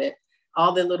about it,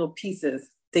 all the little pieces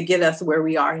to get us where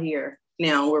we are here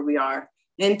now, where we are,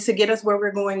 and to get us where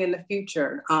we're going in the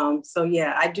future. So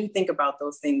yeah, I do think about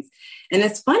those things. And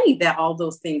it's funny that all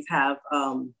those things have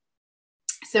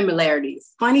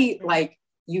similarities. Funny, like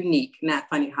unique, not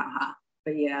funny, haha.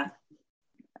 But yeah,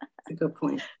 it's a good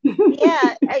point.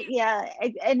 Yeah.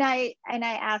 And I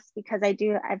ask because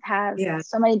I've had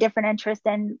so many different interests,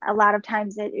 and a lot of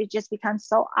times it just becomes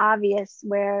so obvious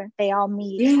where they all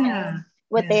meet and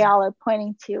what they all are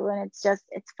pointing to. And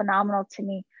it's phenomenal to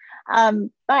me.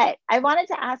 But I wanted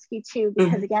to ask you too,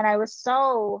 because again, I was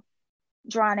so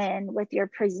drawn in with your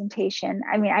presentation.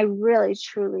 I mean, I really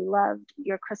truly loved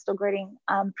your crystal gridding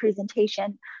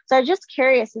presentation. So I'm just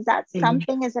curious, is that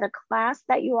something, is it a class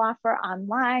that you offer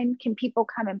online? Can people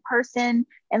come in person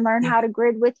and learn how to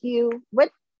grid with you? What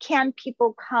can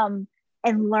people come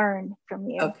and learn from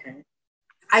you? Okay.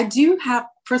 I do have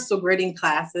crystal gridding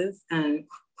classes and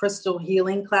crystal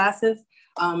healing classes.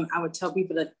 I would tell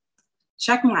people to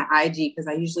check my IG because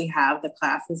I usually have the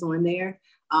classes on there.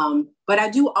 But I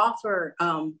do offer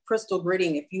crystal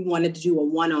gridding if you wanted to do a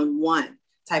one-on-one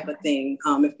type of thing.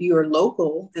 If you're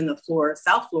local in the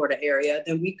South Florida area,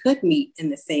 then we could meet in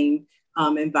the same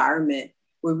environment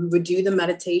where we would do the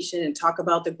meditation and talk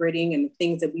about the gridding and the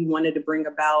things that we wanted to bring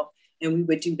about. And we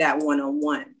would do that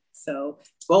one-on-one. So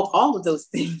all of those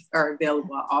things are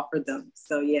available. I offer them.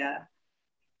 So yeah.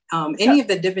 Any of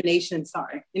the divination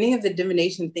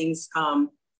things,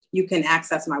 you can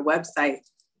access my website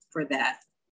for that.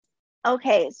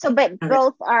 Okay, so but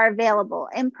both are available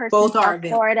in person, both are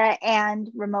available. Florida,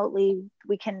 and remotely.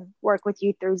 We can work with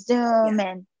you through Zoom,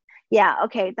 and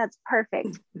okay, that's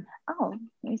perfect. Oh,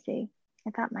 let me see. I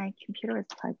thought my computer was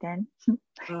plugged in.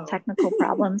 Technical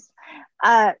problems.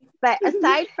 But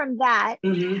aside from that,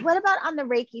 what about on the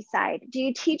Reiki side? Do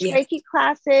you teach Reiki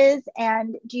classes,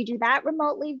 and do you do that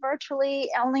remotely, virtually,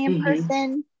 only in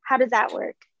person? How does that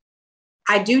work?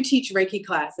 I do teach Reiki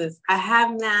classes. I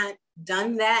have not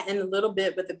done that in a little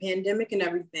bit with the pandemic and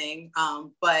everything,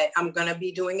 but I'm going to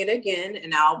be doing it again,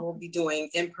 and I will be doing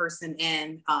in person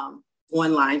and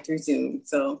online through Zoom.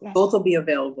 So both will be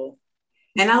available.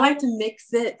 And I like to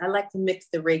mix it. I like to mix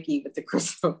the Reiki with the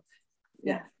crystal.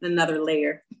 Another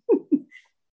layer.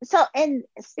 So, and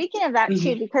speaking of that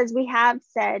too, because we have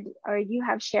said, or you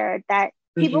have shared that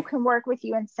people can work with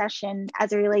you in session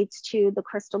as it relates to the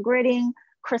crystal gridding,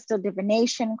 crystal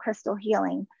divination, crystal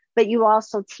healing, but you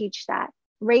also teach that.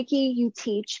 Reiki you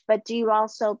teach, but do you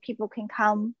also, people can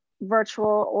come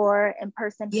virtual or in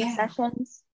person for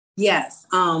sessions? Yes.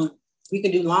 We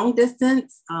can do long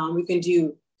distance. We can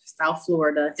do South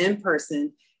Florida in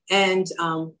person. And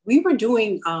we were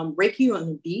doing Reiki on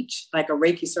the beach, like a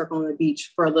Reiki circle on the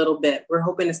beach for a little bit. We're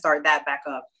hoping to start that back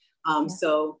up.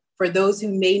 So for those who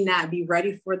may not be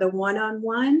ready for the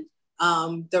one-on-one,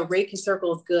 the Reiki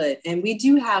circle is good. And we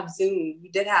do have Zoom. We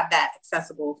did have that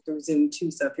accessible through Zoom too.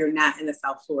 So if you're not in the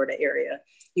South Florida area,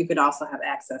 you could also have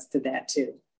access to that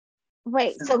too.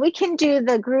 Wait, so we can do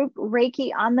the group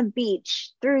Reiki on the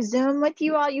beach through Zoom with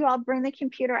you all? You all bring the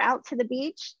computer out to the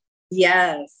beach?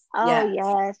 Yes. Oh,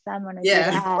 yes. I'm going to do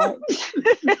that.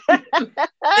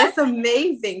 It's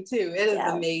amazing too. It is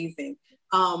amazing.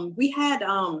 We had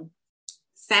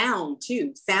sound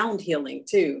too, sound healing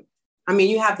too. I mean,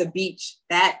 you have the beach,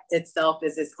 that itself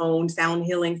is its own sound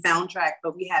healing soundtrack,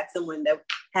 but we had someone that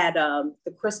had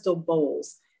the crystal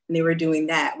bowls and they were doing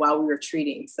that while we were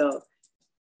treating. So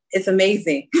it's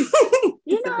amazing. You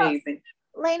It's know, amazing.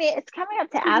 Lainey, it's coming up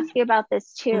to ask you about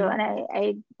this too, Mhm.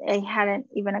 and I hadn't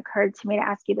even occurred to me to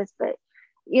ask you this, but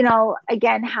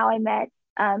again, how I met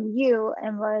you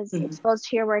and was Mhm. exposed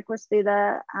to your work was through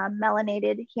the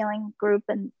Melanated Healing Group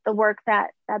and the work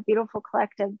that that beautiful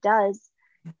collective does.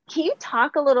 Can you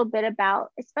talk a little bit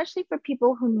about, especially for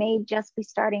people who may just be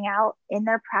starting out in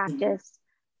their Mhm. practice,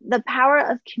 the power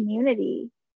of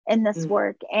community in this Mhm.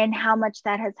 work and how much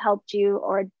that has helped you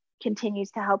or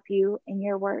continues to help you in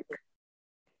your work?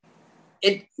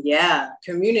 Yeah,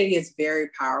 community is very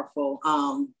powerful.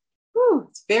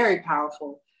 It's very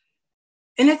powerful.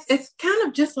 And it's kind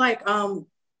of just like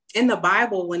in the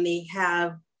Bible when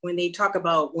they talk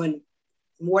about when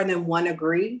more than one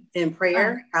agree in Oh,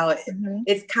 prayer, how mhm.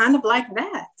 it's kind of like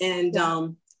that. And Yeah.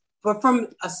 but from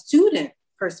a student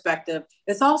perspective,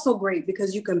 it's also great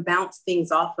because you can bounce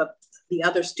things off of the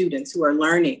other students who are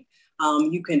learning.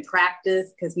 You can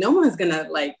practice because no one's gonna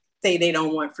like say they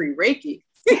don't want free Reiki.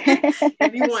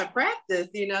 If you want practice,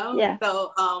 you know. Yeah.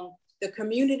 So the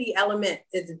community element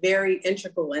is very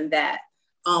integral in that.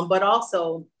 But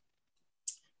also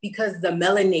because the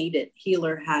melanated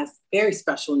healer has very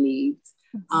special needs.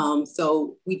 Mhm.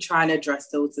 So we try to address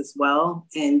those as well.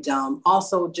 And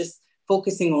also just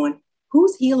focusing on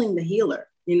who's healing the healer.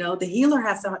 You know, the healer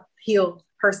has to heal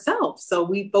herself. So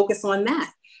we focus on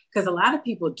that because a lot of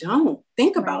people don't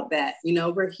think Right. about that. You know,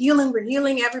 we're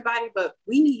healing everybody, but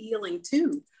we need healing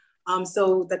too.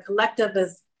 So the collective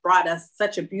has brought us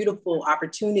such a beautiful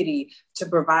opportunity to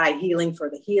provide healing for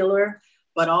the healer,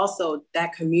 but also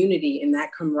that community and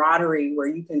that camaraderie where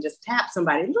you can just tap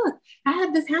somebody. Look, I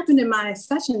had this happen in my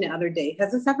session the other day.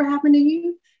 Has this ever happened to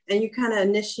you? And you kind of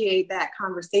initiate that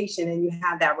conversation and you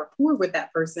have that rapport with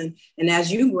that person. And as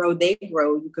you grow, they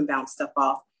grow, you can bounce stuff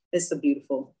off. It's a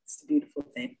beautiful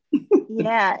thing.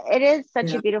 Yeah, it is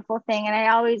such a Yeah. beautiful thing. And I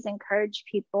always encourage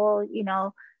people,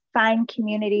 find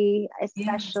community,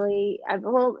 Yeah. especially,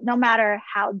 well, no matter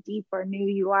how deep or new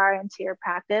you are into your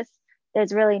practice,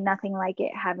 there's really nothing like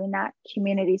it having that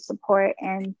community support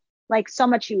and like so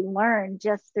much you learn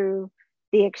just through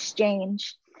the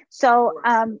exchange. So,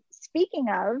 speaking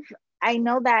of, I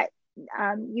know that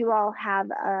you all have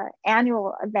an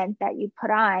annual event that you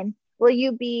put on. Will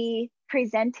you be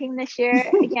presenting this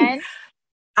year again?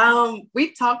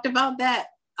 We talked about that.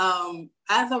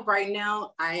 As of right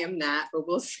now, I am not, but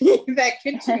we'll see. That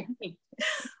could change.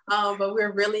 But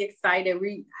we're really excited.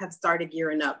 We have started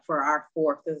gearing up for our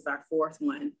fourth. This is our fourth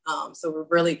one. So we're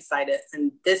really excited.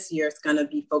 And this year is going to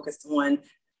be focused on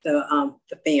the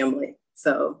family.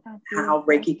 So Oh, how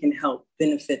beautiful. Reiki can help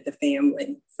benefit the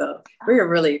family. So we Oh, are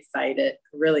really excited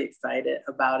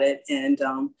about it. And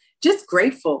just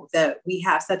grateful that we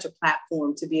have such a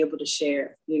platform to be able to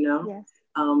share, you know. yes.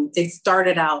 It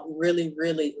started out really,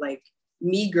 really like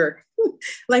meager,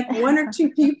 like one or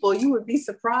two people, you would be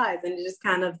surprised. And it just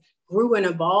kind of grew and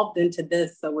evolved into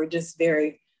this. So we're just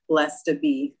very blessed to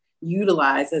be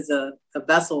utilized as a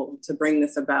vessel to bring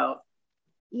this about.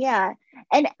 Yeah.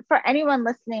 And for anyone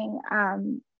listening,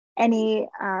 any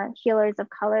healers of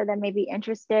color that may be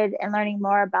interested in learning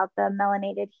more about the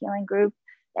Melanated Healing Group,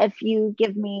 if you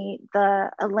give me a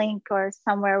link or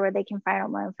somewhere where they can find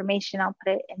out more information, I'll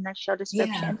put it in the show Yeah,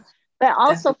 description. But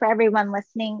also definitely. for everyone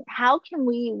listening, how can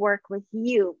we work with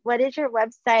you? What is your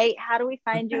website? How do we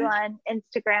find you Okay. on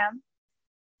Instagram?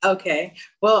 Okay.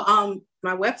 Well,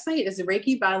 my website is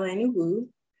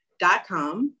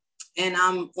reikibylaniwu.com and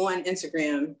I'm on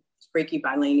Instagram, Reiki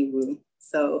by Lani Wu.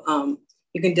 So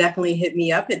you can definitely hit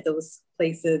me up at those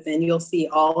places and you'll see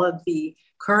all of the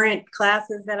current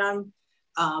classes that I'm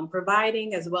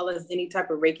providing, as well as any type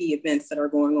of Reiki events that are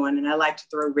going on. And I like to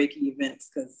throw Reiki events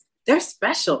because they're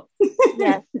special.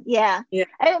 Yes, yeah. Yeah.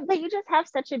 But you just have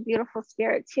such a beautiful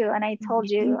spirit too. And I told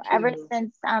you, Thank ever you.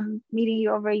 since meeting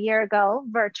you over a year ago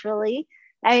virtually,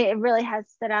 it really has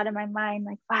stood out in my mind.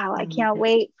 Like, wow, I can't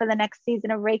wait for the next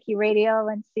season of Reiki Radio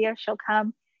and see if she'll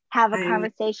come have a I,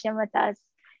 conversation with us.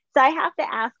 So I have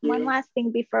to ask one yeah. last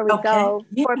thing before we Okay. go.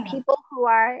 For Yeah. people who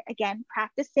are, again,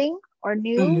 practicing or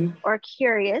new Mhm. or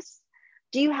curious,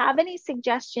 do you have any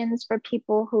suggestions for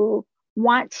people who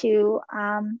want to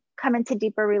come into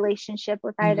deeper relationship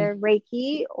with Mhm. either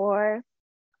Reiki or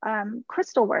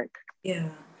crystal work? Yeah.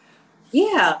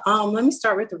 Yeah. Let me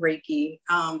start with the Reiki.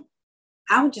 I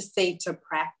would just say to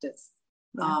practice,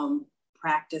 Yeah. um,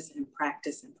 practice and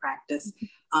practice and practice,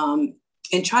 um,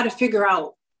 and try to figure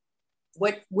out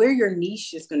where your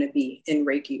niche is going to be in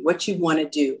Reiki, what you want to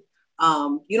do.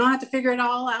 You don't have to figure it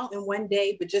all out in one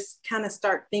day, but just kind of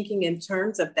start thinking in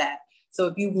terms of that. So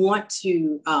if you want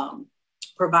to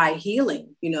provide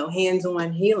healing,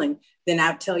 hands-on healing, then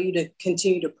I'd tell you to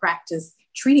continue to practice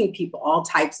treating people, all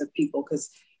types of people, because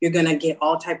you're going to get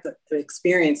all types of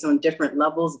experience on different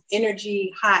levels of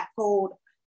energy, hot, cold,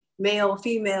 male,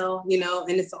 female,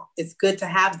 and it's good to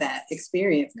have that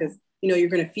experience because, you're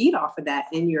going to feed off of that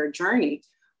in your journey.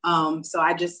 So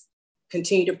I just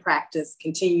continue to practice,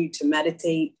 continue to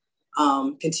meditate,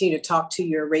 continue to talk to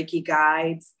your Reiki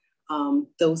guides,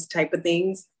 those type of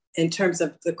things. In terms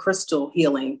of the crystal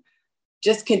healing,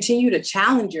 just continue to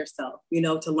challenge yourself,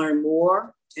 to learn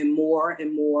more and more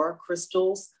and more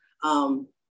crystals.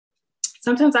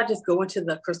 Sometimes I just go into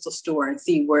the crystal store and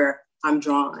see where I'm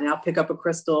drawn, and I'll pick up a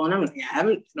crystal and I'm like, I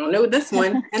don't know this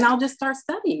one. And I'll just start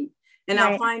studying. And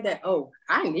I'll find that,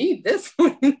 I need this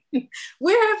one.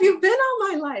 Where have you been all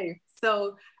my life?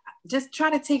 So just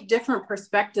try to take different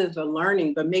perspectives of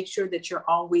learning, but make sure that you're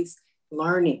always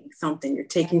learning something. You're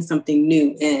taking something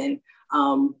new in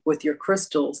with your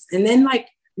crystals. And then, like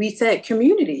we said,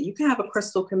 community. You can have a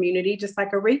crystal community just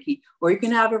like a Reiki, or you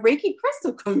can have a Reiki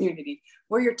crystal community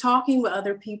where you're talking with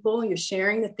other people, you're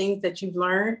sharing the things that you've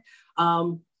learned,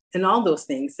 and all those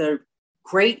things. They're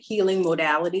great healing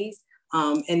modalities.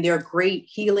 And there are great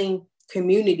healing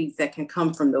communities that can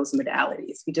come from those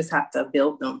modalities. We just have to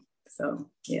build them. So,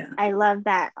 yeah. I love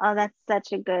that. Oh, that's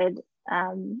such a good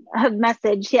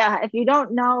message. Yeah. If you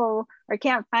don't know or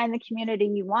can't find the community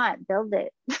you want, build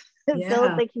it.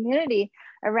 Build the community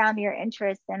around your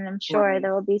interests. And I'm sure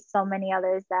there will be so many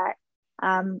others that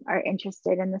are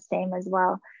interested in the same as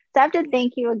well. So I have to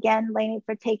thank you again, Lani,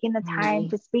 for taking the time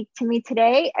to speak to me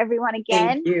today. Everyone,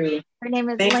 again, her name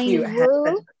is Lani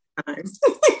Wu. I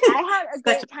had a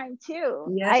great time too.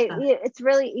 Yeah. It's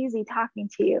really easy talking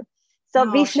to you.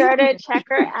 So be sure to check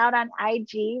her out on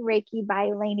IG, Reiki by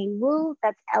Lani Wu.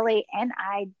 That's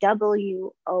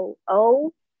LANIWOO.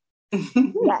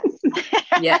 Yes.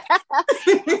 Yes.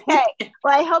 Okay.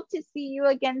 Well, I hope to see you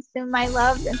again soon, my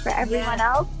love. And for everyone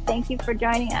else, thank you for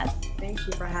joining us. Thank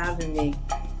you for having me.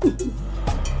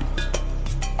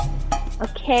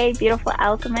 Okay, beautiful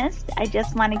alchemist. I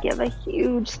just want to give a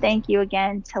huge thank you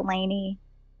again to Lani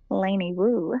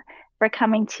Wu for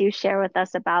coming to share with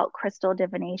us about crystal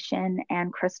divination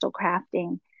and crystal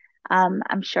crafting.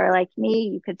 I'm sure, like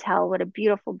me, you could tell what a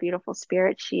beautiful, beautiful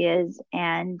spirit she is.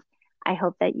 And I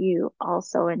hope that you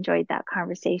also enjoyed that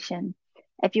conversation.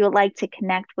 If you would like to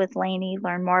connect with Lani,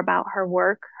 learn more about her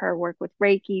work with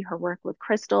Reiki, her work with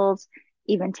crystals,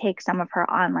 even take some of her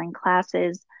online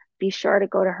classes, be sure to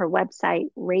go to her website,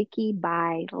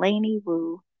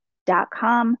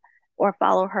 reikibylaniwu.com, or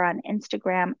follow her on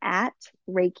Instagram at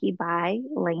Reiki by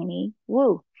Lani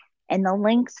Wu. And the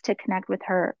links to connect with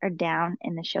her are down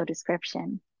in the show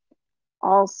description.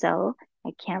 Also,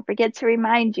 I can't forget to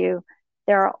remind you,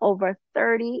 there are over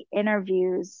 30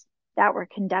 interviews that were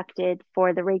conducted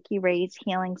for the Reiki Rays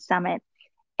Healing Summit.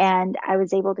 And I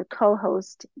was able to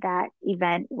co-host that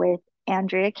event with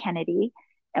Andrea Kennedy.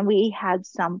 And we had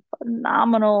some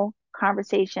phenomenal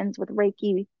conversations with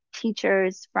Reiki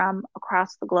teachers from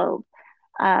across the globe.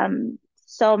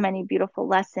 So many beautiful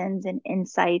lessons and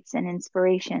insights and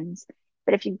inspirations.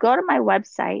 But if you go to my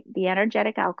website, The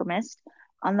Energetic Alchemist,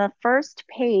 on the first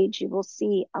page, you will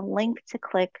see a link to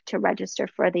click to register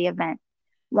for the event.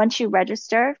 Once you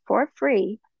register for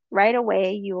free, right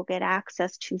away, you will get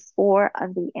access to 4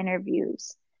 of the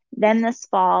interviews. Then this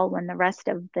fall, when the rest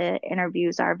of the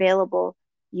interviews are available,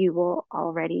 you will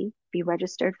already be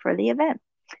registered for the event.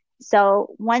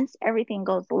 So once everything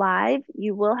goes live,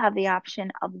 you will have the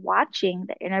option of watching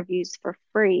the interviews for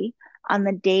free on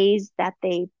the days that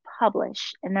they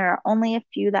publish. And there are only a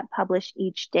few that publish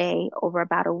each day over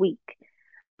about a week.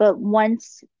 But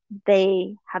once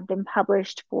they have been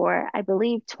published for, I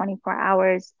believe, 24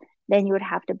 hours, then you would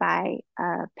have to buy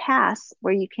a pass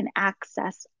where you can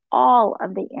access all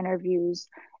of the interviews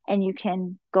and you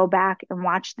can go back and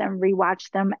watch them, rewatch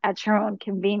them at your own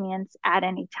convenience at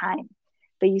any time.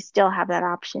 But you still have that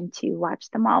option to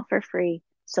watch them all for free.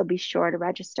 So be sure to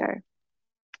register.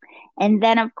 And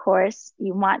then, of course,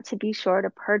 you want to be sure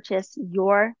to purchase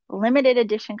your limited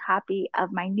edition copy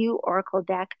of my new Oracle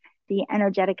deck, the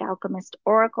Energetic Alchemist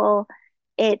Oracle.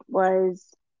 It was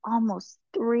almost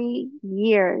 3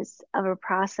 years of a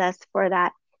process for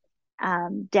that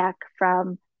deck,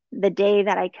 from the day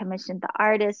that I commissioned the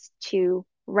artist to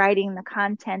writing the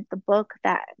content, the book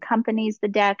that accompanies the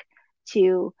deck,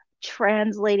 to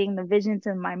translating the visions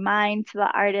in my mind to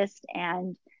the artist,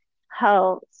 and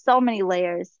so many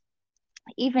layers,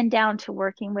 even down to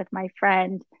working with my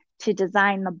friend to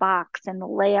design the box and the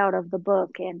layout of the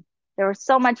book. And there was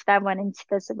so much that went into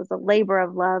this. It was a labor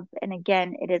of love. And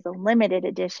again, it is a limited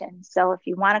edition. So if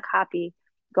you want a copy,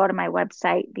 go to my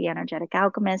website, The Energetic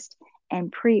Alchemist,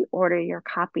 and pre-order your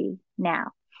copy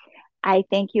now. I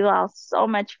thank you all so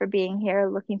much for being here.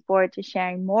 Looking forward to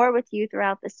sharing more with you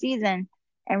throughout the season.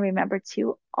 And remember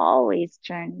to always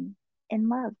journey in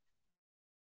love.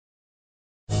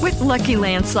 With Lucky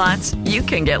Land Slots, you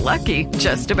can get lucky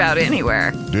just about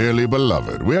anywhere. Dearly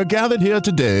beloved, we are gathered here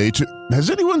today to... Has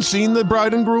anyone seen the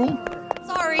bride and groom?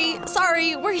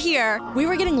 Sorry, we're here. We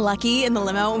were getting lucky in the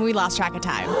limo and we lost track of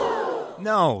time.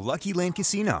 No, Lucky Land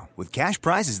Casino, with cash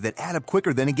prizes that add up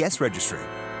quicker than a guest registry.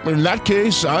 In that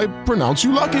case, I pronounce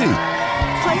you lucky.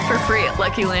 Play for free at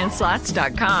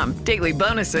LuckyLandSlots.com. Daily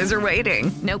bonuses are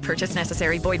waiting. No purchase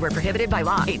necessary. Void where prohibited by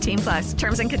law. 18+.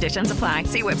 Terms and conditions apply.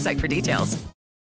 See website for details.